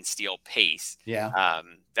 18 steal pace. Yeah.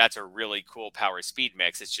 That's a really cool power speed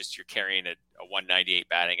mix. It's just you're carrying a a 198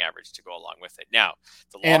 batting average to go along with it. Now,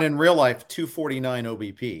 and in real life, 249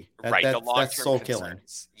 OBP. The That's long-term soul concerns. killing.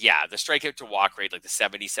 Yeah, the strikeout to walk rate, like the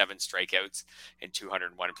 77 strikeouts and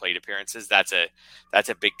 201 plate appearances, that's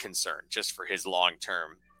a big concern just for his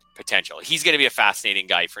long-term potential. He's going to be a fascinating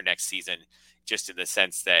guy for next season, just in the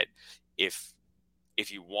sense that if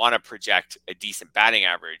you want to project a decent batting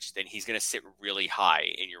average, then he's going to sit really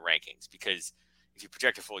high in your rankings, because if you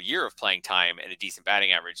project a full year of playing time and a decent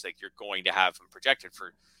batting average, like, you're going to have him projected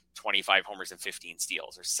for 25 homers and 15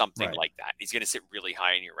 steals or something like that. He's going to sit really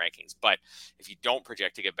high in your rankings. But if you don't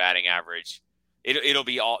project a good batting average, it'll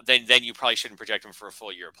be all, then you probably shouldn't project him for a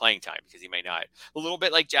full year of playing time, because he may not. A little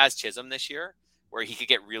bit like Jazz Chisholm this year, where he could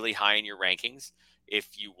get really high in your rankings if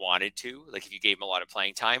you wanted to, like if you gave him a lot of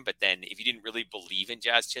playing time. But then if you didn't really believe in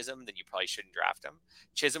Jazz Chisholm, then you probably shouldn't draft him.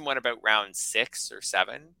 Chisholm went about round 6 or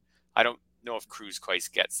 7. I don't know if Cruz quite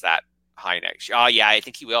gets that high next year. Oh yeah, I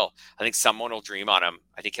think he will. I think someone will dream on him.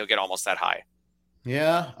 I think he'll get almost that high.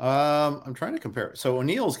 Yeah. I'm trying to compare. So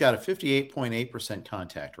O'Neill's got a 58.8%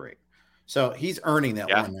 contact rate. So he's earning that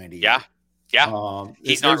 198. Yeah.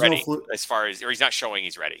 He's not ready or he's not showing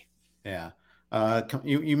he's ready. Yeah.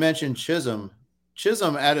 You mentioned Chisholm.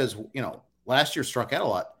 Chisholm at his, last year struck out a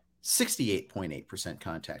lot, 68.8%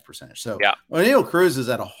 contact percentage. So O'Neill Cruz is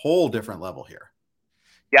at a whole different level here.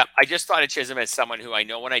 Yeah, I just thought of Chisholm as someone who I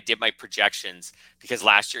know when I did my projections, because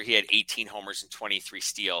last year he had 18 homers and 23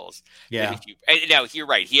 steals. Yeah. And now you're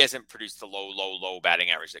right. He hasn't produced the low batting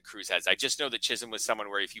average that Cruz has. I just know that Chisholm was someone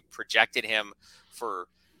where if you projected him for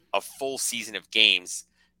a full season of games,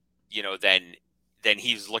 then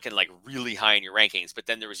he was looking like really high in your rankings. But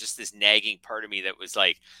then there was just this nagging part of me that was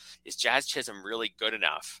like, is Jazz Chisholm really good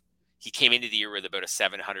enough? He came into the year with about a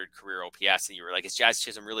 700 career OPS, and you were like, is Jazz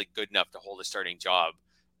Chisholm really good enough to hold a starting job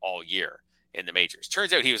all year in the majors?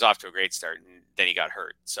 Turns out he was off to a great start, and then he got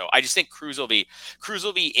hurt. So I just think Cruz will be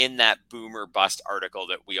in that boomer bust article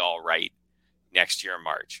that we all write next year in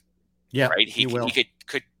March. Yeah, right. He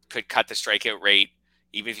could cut the strikeout rate,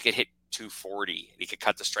 even if he could hit 240. He could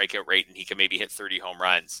cut the strikeout rate, and he could maybe hit 30 home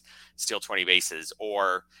runs, steal 20 bases,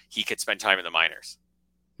 or he could spend time in the minors.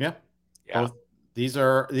 Yeah. Both, these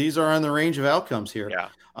are on the range of outcomes here.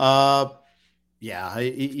 Yeah.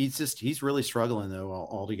 He's really struggling though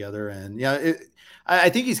altogether. And I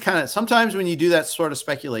think he's kind of, sometimes when you do that sort of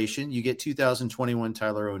speculation, you get 2021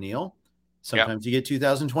 Tyler O'Neill. Sometimes you get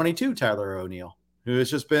 2022 Tyler O'Neill, who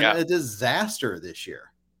has just been a disaster this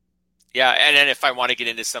year. Yeah. And then if I want to get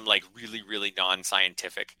into some like really, really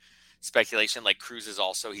non-scientific speculation, like Cruz is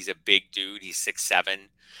also, he's a big dude. He's 6'7".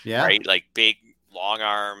 Yeah. Right. Like big, long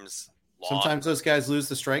arms. Sometimes those guys lose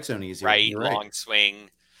the strike zone easier. Right. Long swing.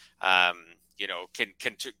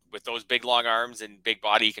 Can with those big long arms and big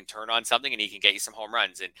body, he can turn on something and he can get you some home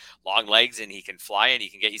runs, and long legs and he can fly and he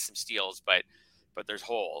can get you some steals. But there's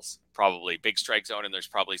holes, probably big strike zone, and there's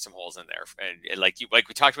probably some holes in there. And like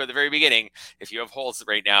we talked about at the very beginning, if you have holes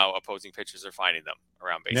right now, opposing pitchers are finding them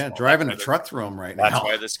around baseball. Yeah, driving a truck through them right now. That's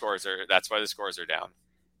why the scores are down.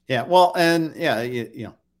 Yeah, well, and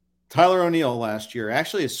Tyler O'Neill last year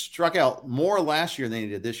actually has struck out more last year than he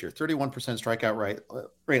did this year. 31% strikeout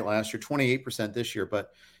rate last year, 28% this year.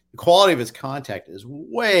 But the quality of his contact is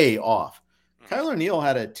way off. Tyler O'Neill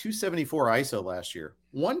had a 274 ISO last year,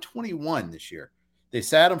 121 this year. They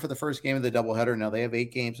sat him for the first game of the doubleheader. Now they have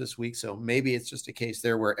 8 games this week, so maybe it's just a case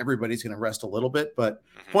there where everybody's going to rest a little bit. But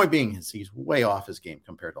point being is he's way off his game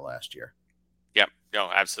compared to last year. Yep. No,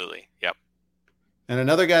 absolutely. Yep. And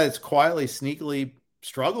another guy that's quietly, sneakily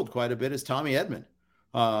struggled quite a bit is Tommy Edman,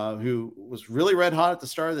 who was really red hot at the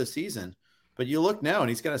start of the season. But you look now, and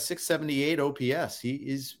he's got a 678 OPS. He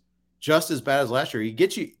is just as bad as last year. He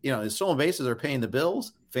gets you, his stolen bases are paying the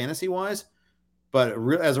bills fantasy-wise, but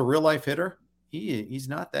as a real-life hitter, he's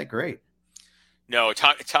not that great. No,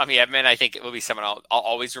 Tommy Edman, I think it will be someone I'll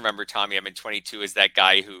always remember. Tommy Edman, 22, is that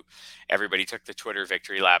guy who everybody took the Twitter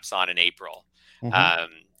victory laps on in April.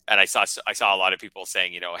 And I saw a lot of people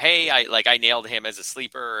saying, hey, I nailed him as a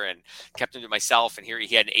sleeper and kept him to myself. And here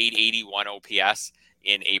he had an 881 OPS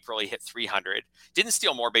in April. He hit 300. Didn't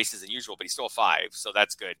steal more bases than usual, but he stole 5. So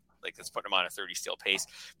that's good. Like, that's putting him on a 30 steal pace.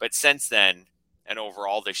 But since then, and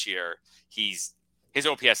overall this year, his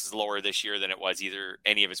OPS is lower this year than it was either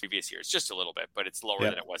any of his previous years. Just a little bit, but it's lower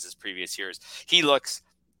than it was his previous years. He looks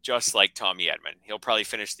just like Tommy Edman. He'll probably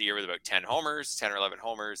finish the year with about 10 or 11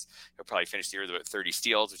 homers. He'll probably finish the year with about 30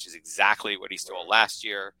 steals, which is exactly what he stole last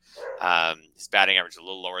year. His batting average is a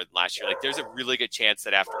little lower than last year. Like, there's a really good chance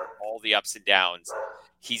that after all the ups and downs,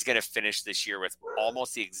 he's going to finish this year with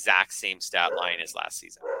almost the exact same stat line as last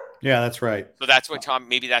season. Yeah, that's right. So that's what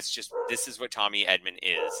this is what Tommy Edman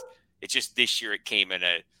is. It's just this year it came in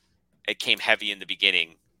a it came heavy in the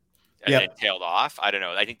beginning and Yep. then tailed off. I don't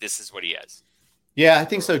know. I think this is what he is. Yeah, I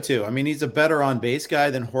think so too. I mean, he's a better on base guy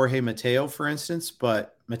than Jorge Mateo, for instance,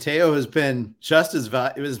 but Mateo has been just as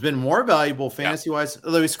has been more valuable fantasy wise,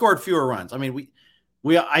 although he scored fewer runs. I mean,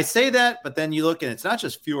 I say that, but then you look and it's not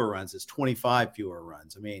just fewer runs, it's 25 fewer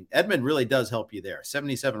runs. I mean, Edman really does help you there.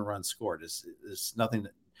 77 runs scored is nothing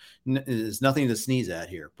to sneeze at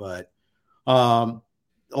here, but a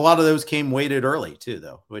lot of those came weighted early too,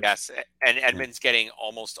 though. Yes, and Edman's getting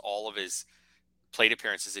almost all of his plate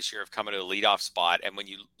appearances this year have come into the leadoff spot. And when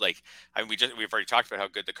you we've already talked about how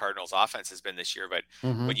good the Cardinals offense has been this year, but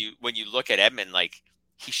when you look at Edman, like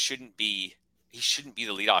he shouldn't be the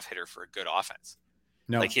leadoff hitter for a good offense.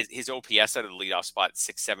 No. Like his OPS out of the leadoff spot is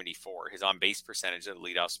 674. His on base percentage of the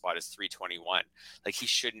leadoff spot is 321. Like he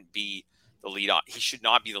shouldn't be the leadoff. He should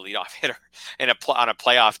not be the leadoff hitter on a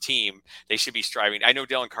playoff team. They should be striving. I know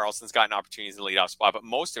Dylan Carlson's gotten opportunities in the leadoff spot, but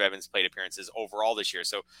most of Edman's plate appearances overall this year.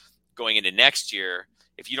 So going into next year,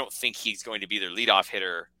 if you don't think he's going to be their leadoff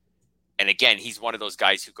hitter, and again, he's one of those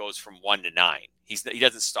guys who goes from 1 to 9. He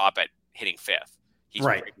doesn't stop at hitting 5th. He's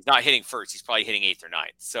not hitting 1st. He's probably hitting 8th or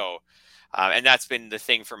 9th. So, and that's been the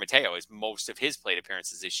thing for Mateo is most of his plate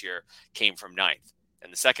appearances this year came from 9th,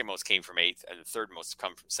 and the second most came from 8th, and the third most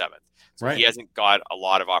come from 7th. So he hasn't got a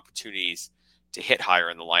lot of opportunities to hit higher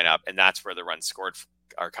in the lineup, and that's where the runs scored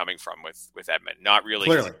are coming from with Edman, not really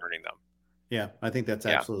earning them. Yeah, I think that's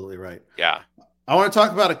absolutely right. Yeah. I want to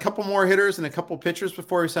talk about a couple more hitters and a couple pitchers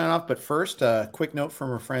before we sign off. But first, a quick note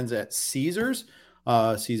from our friends at Caesars.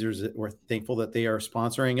 Caesars, we're thankful that they are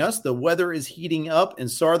sponsoring us. The weather is heating up,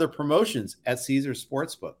 and so are the promotions at Caesars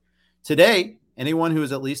Sportsbook. Today, anyone who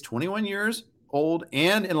is at least 21 years old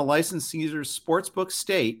and in a licensed Caesars Sportsbook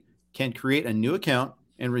state can create a new account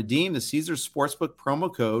and redeem the Caesars Sportsbook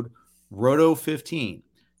promo code ROTO15.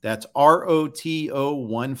 That's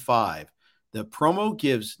ROTO15. The promo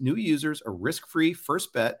gives new users a risk-free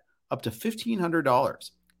first bet up to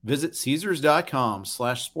 $1,500. Visit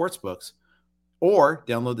Caesars.com/sportsbooks or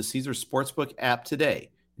download the Caesars Sportsbook app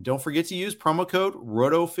today. And don't forget to use promo code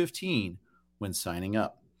ROTO15 when signing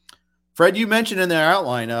up. Fred, you mentioned in the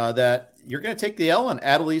outline that you're going to take the L on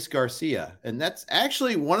Adolis Garcia. And that's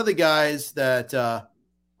actually one of the guys that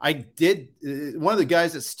one of the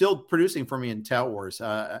guys that's still producing for me in Tout Wars.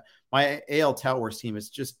 My AL Tout Wars team is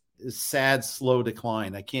just a sad, slow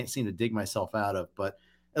decline. I can't seem to dig myself out of, but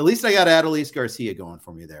at least I got Adolis Garcia going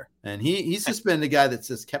for me there. And he's just been the guy that's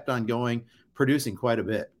just kept on going, producing quite a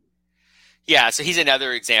bit. Yeah, so he's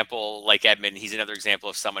another example, like Edman, he's another example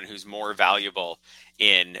of someone who's more valuable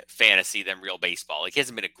in fantasy than real baseball. Like he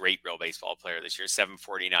hasn't been a great real baseball player this year,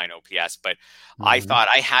 749 OPS, but I thought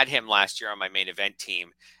I had him last year on my main event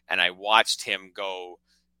team, and I watched him go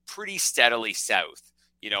pretty steadily south,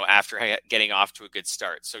 after getting off to a good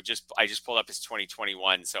start. So I just pulled up his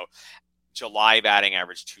 2021. So July batting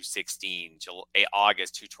average 216,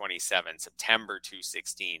 August 227, September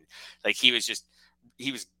 216. Like he was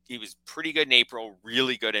pretty good in April,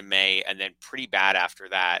 really good in May, and then pretty bad after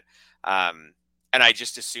that. And I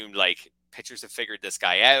just assumed like pitchers have figured this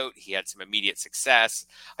guy out. He had some immediate success.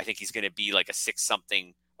 I think he's going to be like a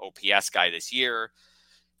 6-something OPS guy this year.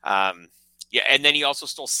 Yeah, and then he also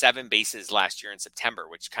stole 7 bases last year in September,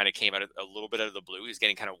 which kind of came out a little bit out of the blue. He's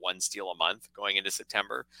getting kind of 1 steal a month going into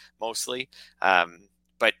September, mostly.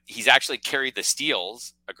 But he's actually carried the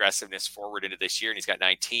steals aggressiveness forward into this year, and he's got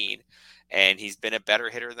 19, and he's been a better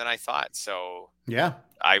hitter than I thought. So yeah,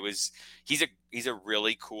 he's a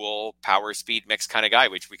really cool power speed mix kind of guy,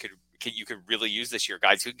 which you could really use this year.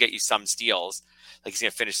 Guys who can get you some steals, like he's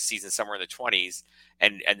going to finish the season somewhere in the 20s,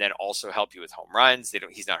 and then also help you with home runs.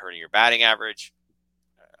 He's not hurting your batting average.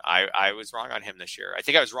 I was wrong on him this year. I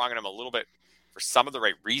think I was wrong on him a little bit for some of the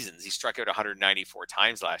right reasons. He struck out 194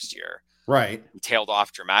 times last year. Right. He tailed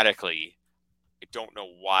off dramatically. I don't know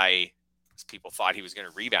why people thought he was going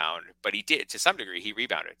to rebound, but he did to some degree. He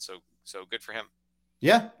rebounded. So good for him.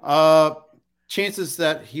 Yeah. Chances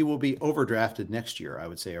that he will be overdrafted next year, I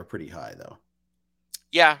would say, are pretty high, though.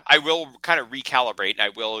 Yeah, I will kind of recalibrate, and I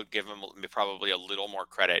will give him probably a little more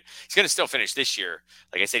credit. He's going to still finish this year.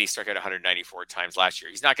 Like I said, he struck out 194 times last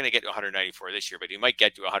year. He's not going to get to 194 this year, but he might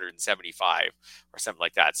get to 175 or something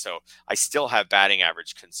like that. So I still have batting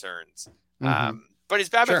average concerns. But his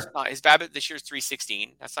BABIP this year is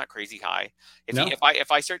 316. That's not crazy high.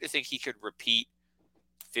 If I start to think he could repeat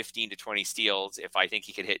 15 to 20 steals, if I think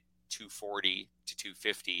he could hit 240 to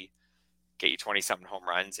 250, get you 20 something home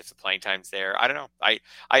runs if the playing time's there. I don't know.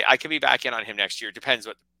 I could be back in on him next year. Depends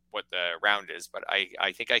what what the round is, but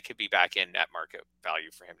I think I could be back in at market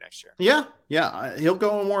value for him next year. Yeah. He'll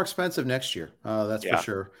go more expensive next year. That's for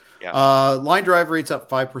sure. Yeah. Line drive rate's up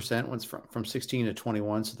 5%, went from 16 to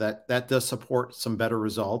 21. So that does support some better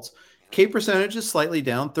results. K percentage is slightly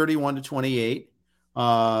down, 31 to 28.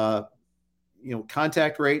 Contact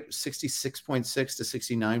rate 66.6 to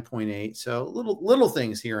 69.8. So little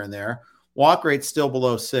things here and there. Walk rate's still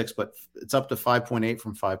below 6, but it's up to 5.8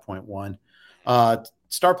 from 5.1.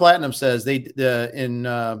 Star Platinum says in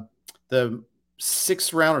the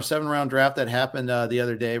 6th round or 7th round draft that happened the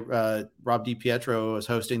other day, Rob DiPietro was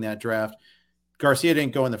hosting that draft. Garcia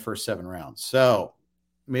didn't go in the first 7 rounds. So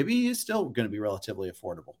maybe he's still going to be relatively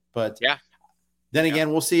affordable. But then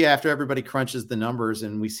again, we'll see after everybody crunches the numbers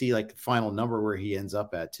and we see like the final number where he ends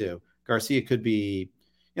up at too. Garcia could be,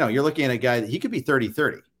 you're looking at a guy that he could be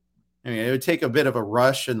 30-30. I mean, it would take a bit of a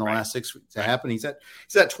rush in the last 6 weeks to happen. He's at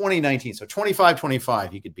 2019. So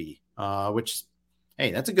 25-25 he could be, which, hey,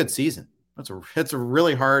 that's a good season. That's a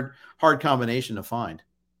really hard combination to find.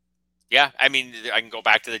 Yeah, I mean, I can go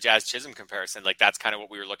back to the Jazz Chisholm comparison. Like, that's kind of what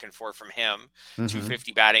we were looking for from him.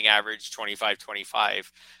 250 batting average,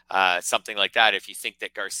 25-25, something like that. If you think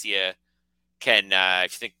that Garcia can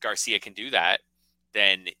do that,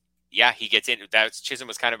 then he gets in. Chisholm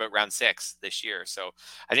was kind of around 6 this year. So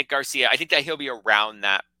I think that he'll be around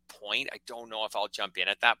that point. I don't know if I'll jump in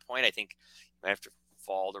at that point. I think I have to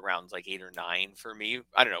fall around like 8 or 9 for me.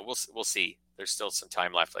 I don't know. We'll see. There's still some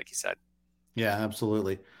time left, like you said. Yeah,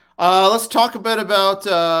 absolutely. Let's talk a bit about,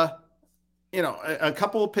 a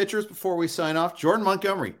couple of pitchers before we sign off. Jordan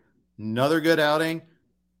Montgomery, another good outing.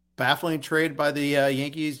 Baffling trade by the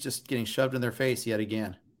Yankees, just getting shoved in their face yet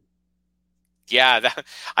again. Yeah,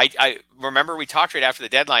 I remember we talked right after the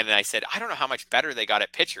deadline, and I said, I don't know how much better they got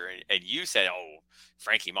at pitcher. And you said,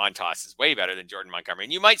 Frankie Montas is way better than Jordan Montgomery.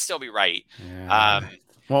 And you might still be right. Yeah.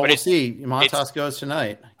 Well, we'll see. Montas goes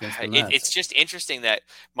tonight against the Mets. It's just interesting that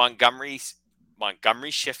Montgomery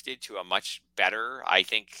shifted to a much better, I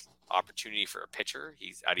think, opportunity for a pitcher.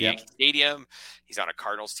 He's at Yankee Stadium. He's on a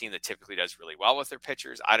Cardinals team that typically does really well with their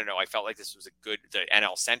pitchers. I don't know. I felt like this was the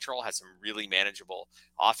NL Central has some really manageable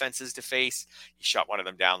offenses to face. He shut one of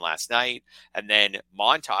them down last night. And then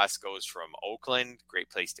Montas goes from Oakland, great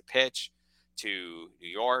place to pitch, to New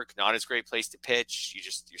York, not as great place to pitch.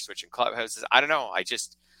 You're switching clubhouses. I don't know.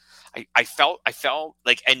 I felt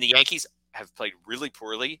like, and the Yankees have played really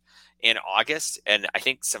poorly in August. And I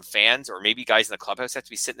think some fans or maybe guys in the clubhouse have to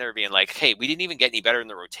be sitting there being like, hey, we didn't even get any better in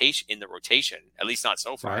the rotation, at least not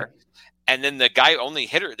so far. Right. And then the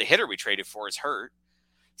hitter we traded for is hurt.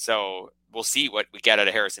 So we'll see what we get out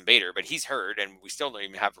of Harrison Bader, but he's hurt and we still don't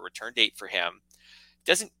even have a return date for him.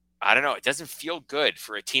 It doesn't feel good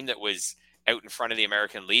for a team that was out in front of the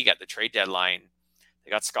American League at the trade deadline.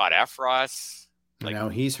 They got Scott Efros. Now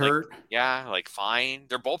he's hurt. Fine.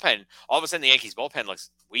 Their bullpen, all of a sudden the Yankees bullpen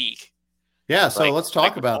looks weak. Yeah, so let's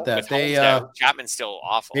talk about that. Chapman's still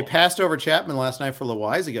awful. They passed over Chapman last night for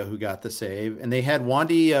Loaizaga, who got the save, and they had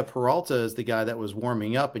Wandy Peralta as the guy that was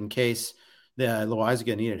warming up in case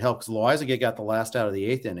Loaizaga needed help, because Loaizaga got the last out of the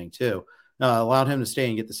 8th inning too. Allowed him to stay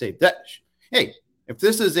and get the save.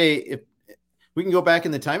 If we can go back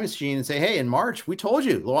in the time machine and say, hey, in March we told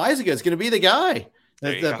you Loaizaga is going to be the guy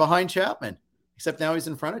that's behind Chapman. Except now he's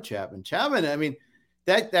in front of Chapman. I mean,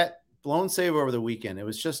 that blown save over the weekend, it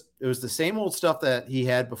was the same old stuff that he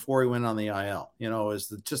had before he went on the IL. It was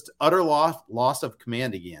just utter loss of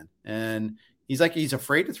command again. And he's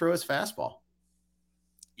afraid to throw his fastball.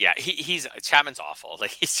 Yeah, Chapman's awful. Like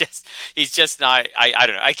he's just not, I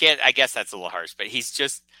don't know. I guess that's a little harsh, but he's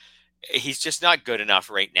just not good enough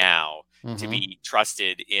right now to be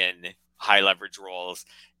trusted in high leverage roles.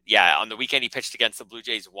 Yeah. On the weekend, he pitched against the Blue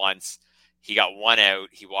Jays once. He got 1 out.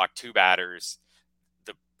 He walked 2 batters.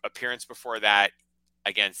 The appearance before that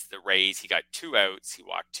against the Rays, he got 2 outs. He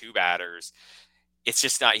walked 2 batters. It's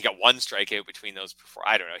just not, he got 1 strikeout between those before.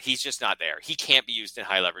 I don't know. He's just not there. He can't be used in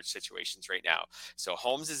high leverage situations right now. So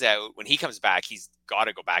Holmes is out. When he comes back, he's got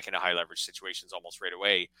to go back into high leverage situations almost right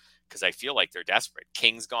away, because I feel like they're desperate.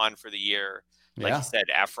 King's gone for the year. Like you said,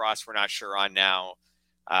 Efros, we're not sure on now.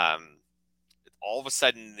 All of a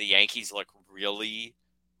sudden, the Yankees look really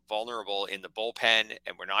vulnerable in the bullpen,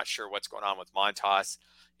 and we're not sure what's going on with Montas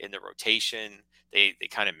in the rotation. They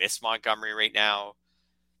kind of miss Montgomery right now.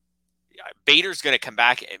 Bader's going to come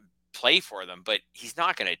back and play for them, but he's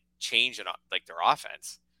not going to change their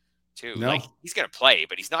offense too. No. Like he's going to play,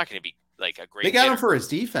 but he's not going to be like a great. They got him for his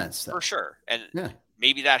defense, though. For sure, and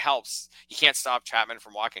maybe that helps. You can't stop Chapman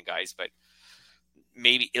from walking guys, but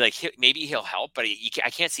maybe he'll help. But I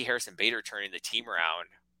can't see Harrison Bader turning the team around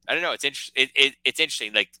I don't know. It's interesting. It's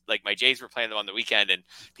interesting. Like my Jays were playing them on the weekend, and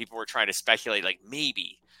people were trying to speculate, like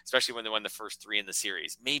maybe, especially when they won the first 3 in the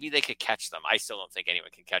series, maybe they could catch them. I still don't think anyone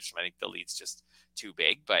can catch them. I think the lead's just too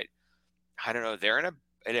big. But I don't know.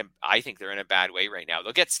 I think they're in a bad way right now.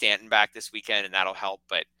 They'll get Stanton back this weekend, and that'll help.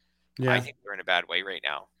 But I think they're in a bad way right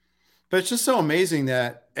now. But it's just so amazing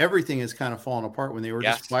that everything is kind of falling apart when they were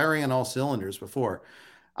just firing on all cylinders before.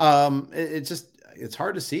 It's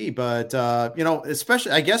hard to see, but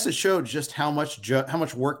especially, I guess it showed just how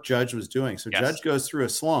much work Judge was doing. So Judge goes through a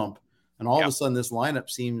slump, and all of a sudden this lineup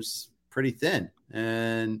seems pretty thin.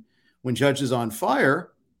 And when Judge is on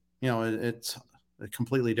fire, it's a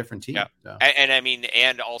completely different team. Yeah. So. And I mean,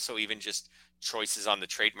 and also even just choices on the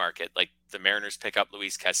trade market, like the Mariners pick up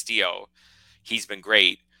Luis Castillo. He's been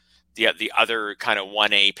great. The other kind of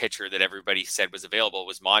 1A pitcher that everybody said was available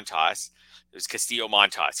was Montas. It was Castillo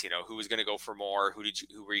Montas. Who was going to go for more? Who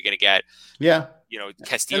were you going to get? Yeah.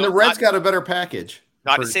 Castillo. And the Reds got a better package.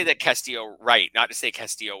 Not to say that Castillo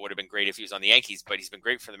would have been great if he was on the Yankees, but he's been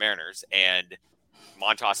great for the Mariners. And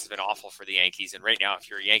Montas has been awful for the Yankees. And right now, if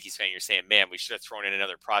you're a Yankees fan, you're saying, man, we should have thrown in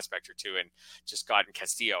another prospect or two and just gotten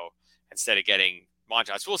Castillo instead of getting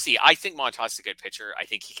Montas. We'll see. I think Montas is a good pitcher. I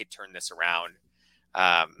think he could turn this around.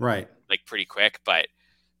 Right. Like pretty quick, but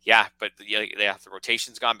the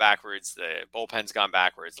rotation's gone backwards. The bullpen's gone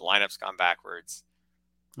backwards. The lineup's gone backwards.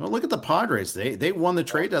 Well, look at the Padres. They won the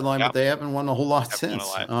trade deadline, but they haven't won a whole lot since.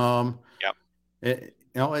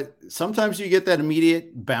 Sometimes you get that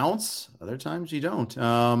immediate bounce. Other times you don't.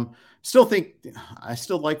 I still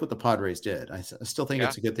like what the Padres did. I still think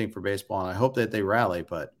it's a good thing for baseball, and I hope that they rally,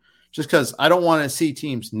 but just because I don't want to see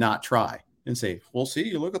teams not try and say, we'll see,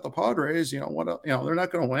 you look at the Padres, they're not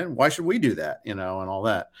going to win. Why should we do that? And all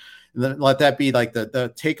that. And then let that be like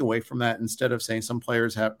the takeaway from that, instead of saying some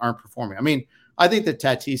players aren't performing. I mean, I think the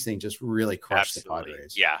Tatis thing just really crushed the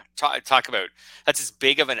Padres. Yeah. Talk about, that's as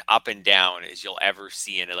big of an up and down as you'll ever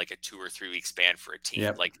see in like a 2 or 3 week span for a team.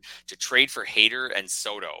 Yep. Like to trade for Hader and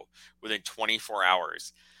Soto within 24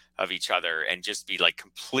 hours of each other and just be like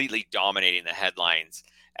completely dominating the headlines,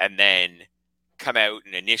 and then come out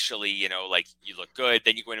and initially, you look good.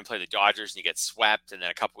 Then you go in and play the Dodgers and you get swept. And then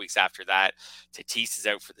a couple weeks after that, Tatis is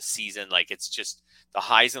out for the season. Like, it's just the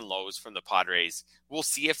highs and lows from the Padres. We'll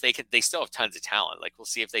see if they still have tons of talent. Like, we'll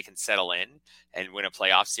see if they can settle in and win a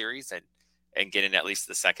playoff series and get in at least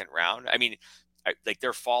the second round. I mean,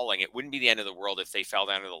 they're falling. It wouldn't be the end of the world if they fell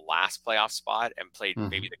down to the last playoff spot and played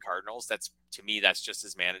maybe the Cardinals. To me, that's just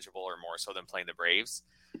as manageable or more so than playing the Braves.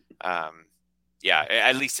 Yeah,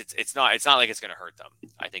 at least it's not like it's going to hurt them,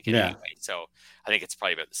 I think, in any way. So I think it's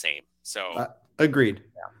probably about the same. So agreed.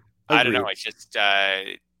 Yeah. I don't know. It's just,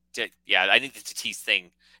 I think the Tatis thing,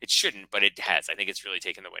 it shouldn't, but it has. I think it's really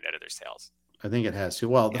taken the wind out of their sails. I think it has too.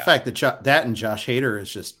 Well, the fact that that and Josh Hader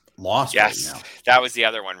is just lost right now. That was the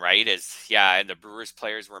other one, right? And the Brewers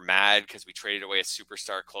players were mad because we traded away a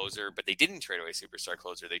superstar closer, but they didn't trade away a superstar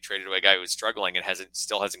closer. They traded away a guy who was struggling and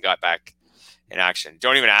still hasn't got back in action.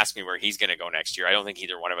 Don't even ask me where he's going to go next year. I don't think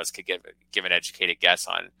either one of us could give an educated guess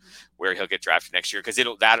on where he'll get drafted next year, because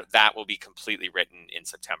that will be completely written in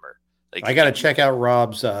September. Like, I got to check out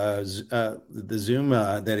Rob's the Zoom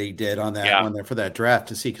that he did on that one there for that draft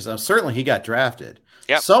to see, because certainly he got drafted.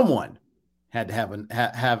 Yep. Someone had to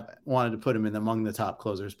have wanted to put him in among the top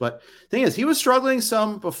closers, but the thing is, he was struggling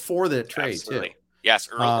some before the trade too. Yes,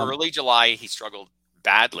 early July he struggled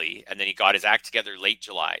badly, and then he got his act together late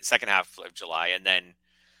July, second half of July, and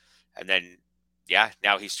then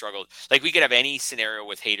now he struggled. Like, we could have any scenario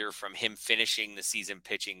with Hader, from him finishing the season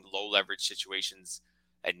pitching low leverage situations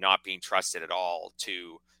and not being trusted at all,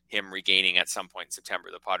 to him regaining at some point in September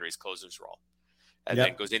the Padres closer's role, and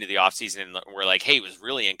then goes into the offseason and we're like, hey, he was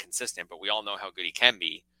really inconsistent, but we all know how good he can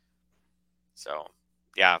be. So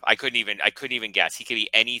yeah, I couldn't even guess. He could be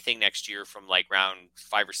anything next year, from like round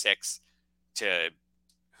 5 or 6 to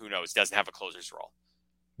who knows, doesn't have a closer's role.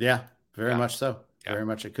 Yeah, very much so. Yeah. Very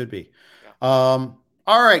much it could be. Yeah.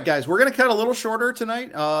 All right, guys, we're going to cut a little shorter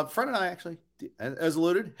tonight. Fred and I actually, as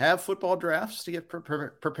alluded, have football drafts to get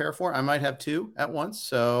prepare for. I might have 2 at once.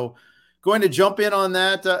 So going to jump in on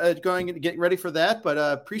that, going to get ready for that. But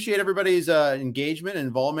appreciate everybody's engagement and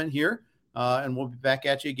involvement here. And we'll be back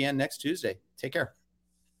at you again next Tuesday. Take care.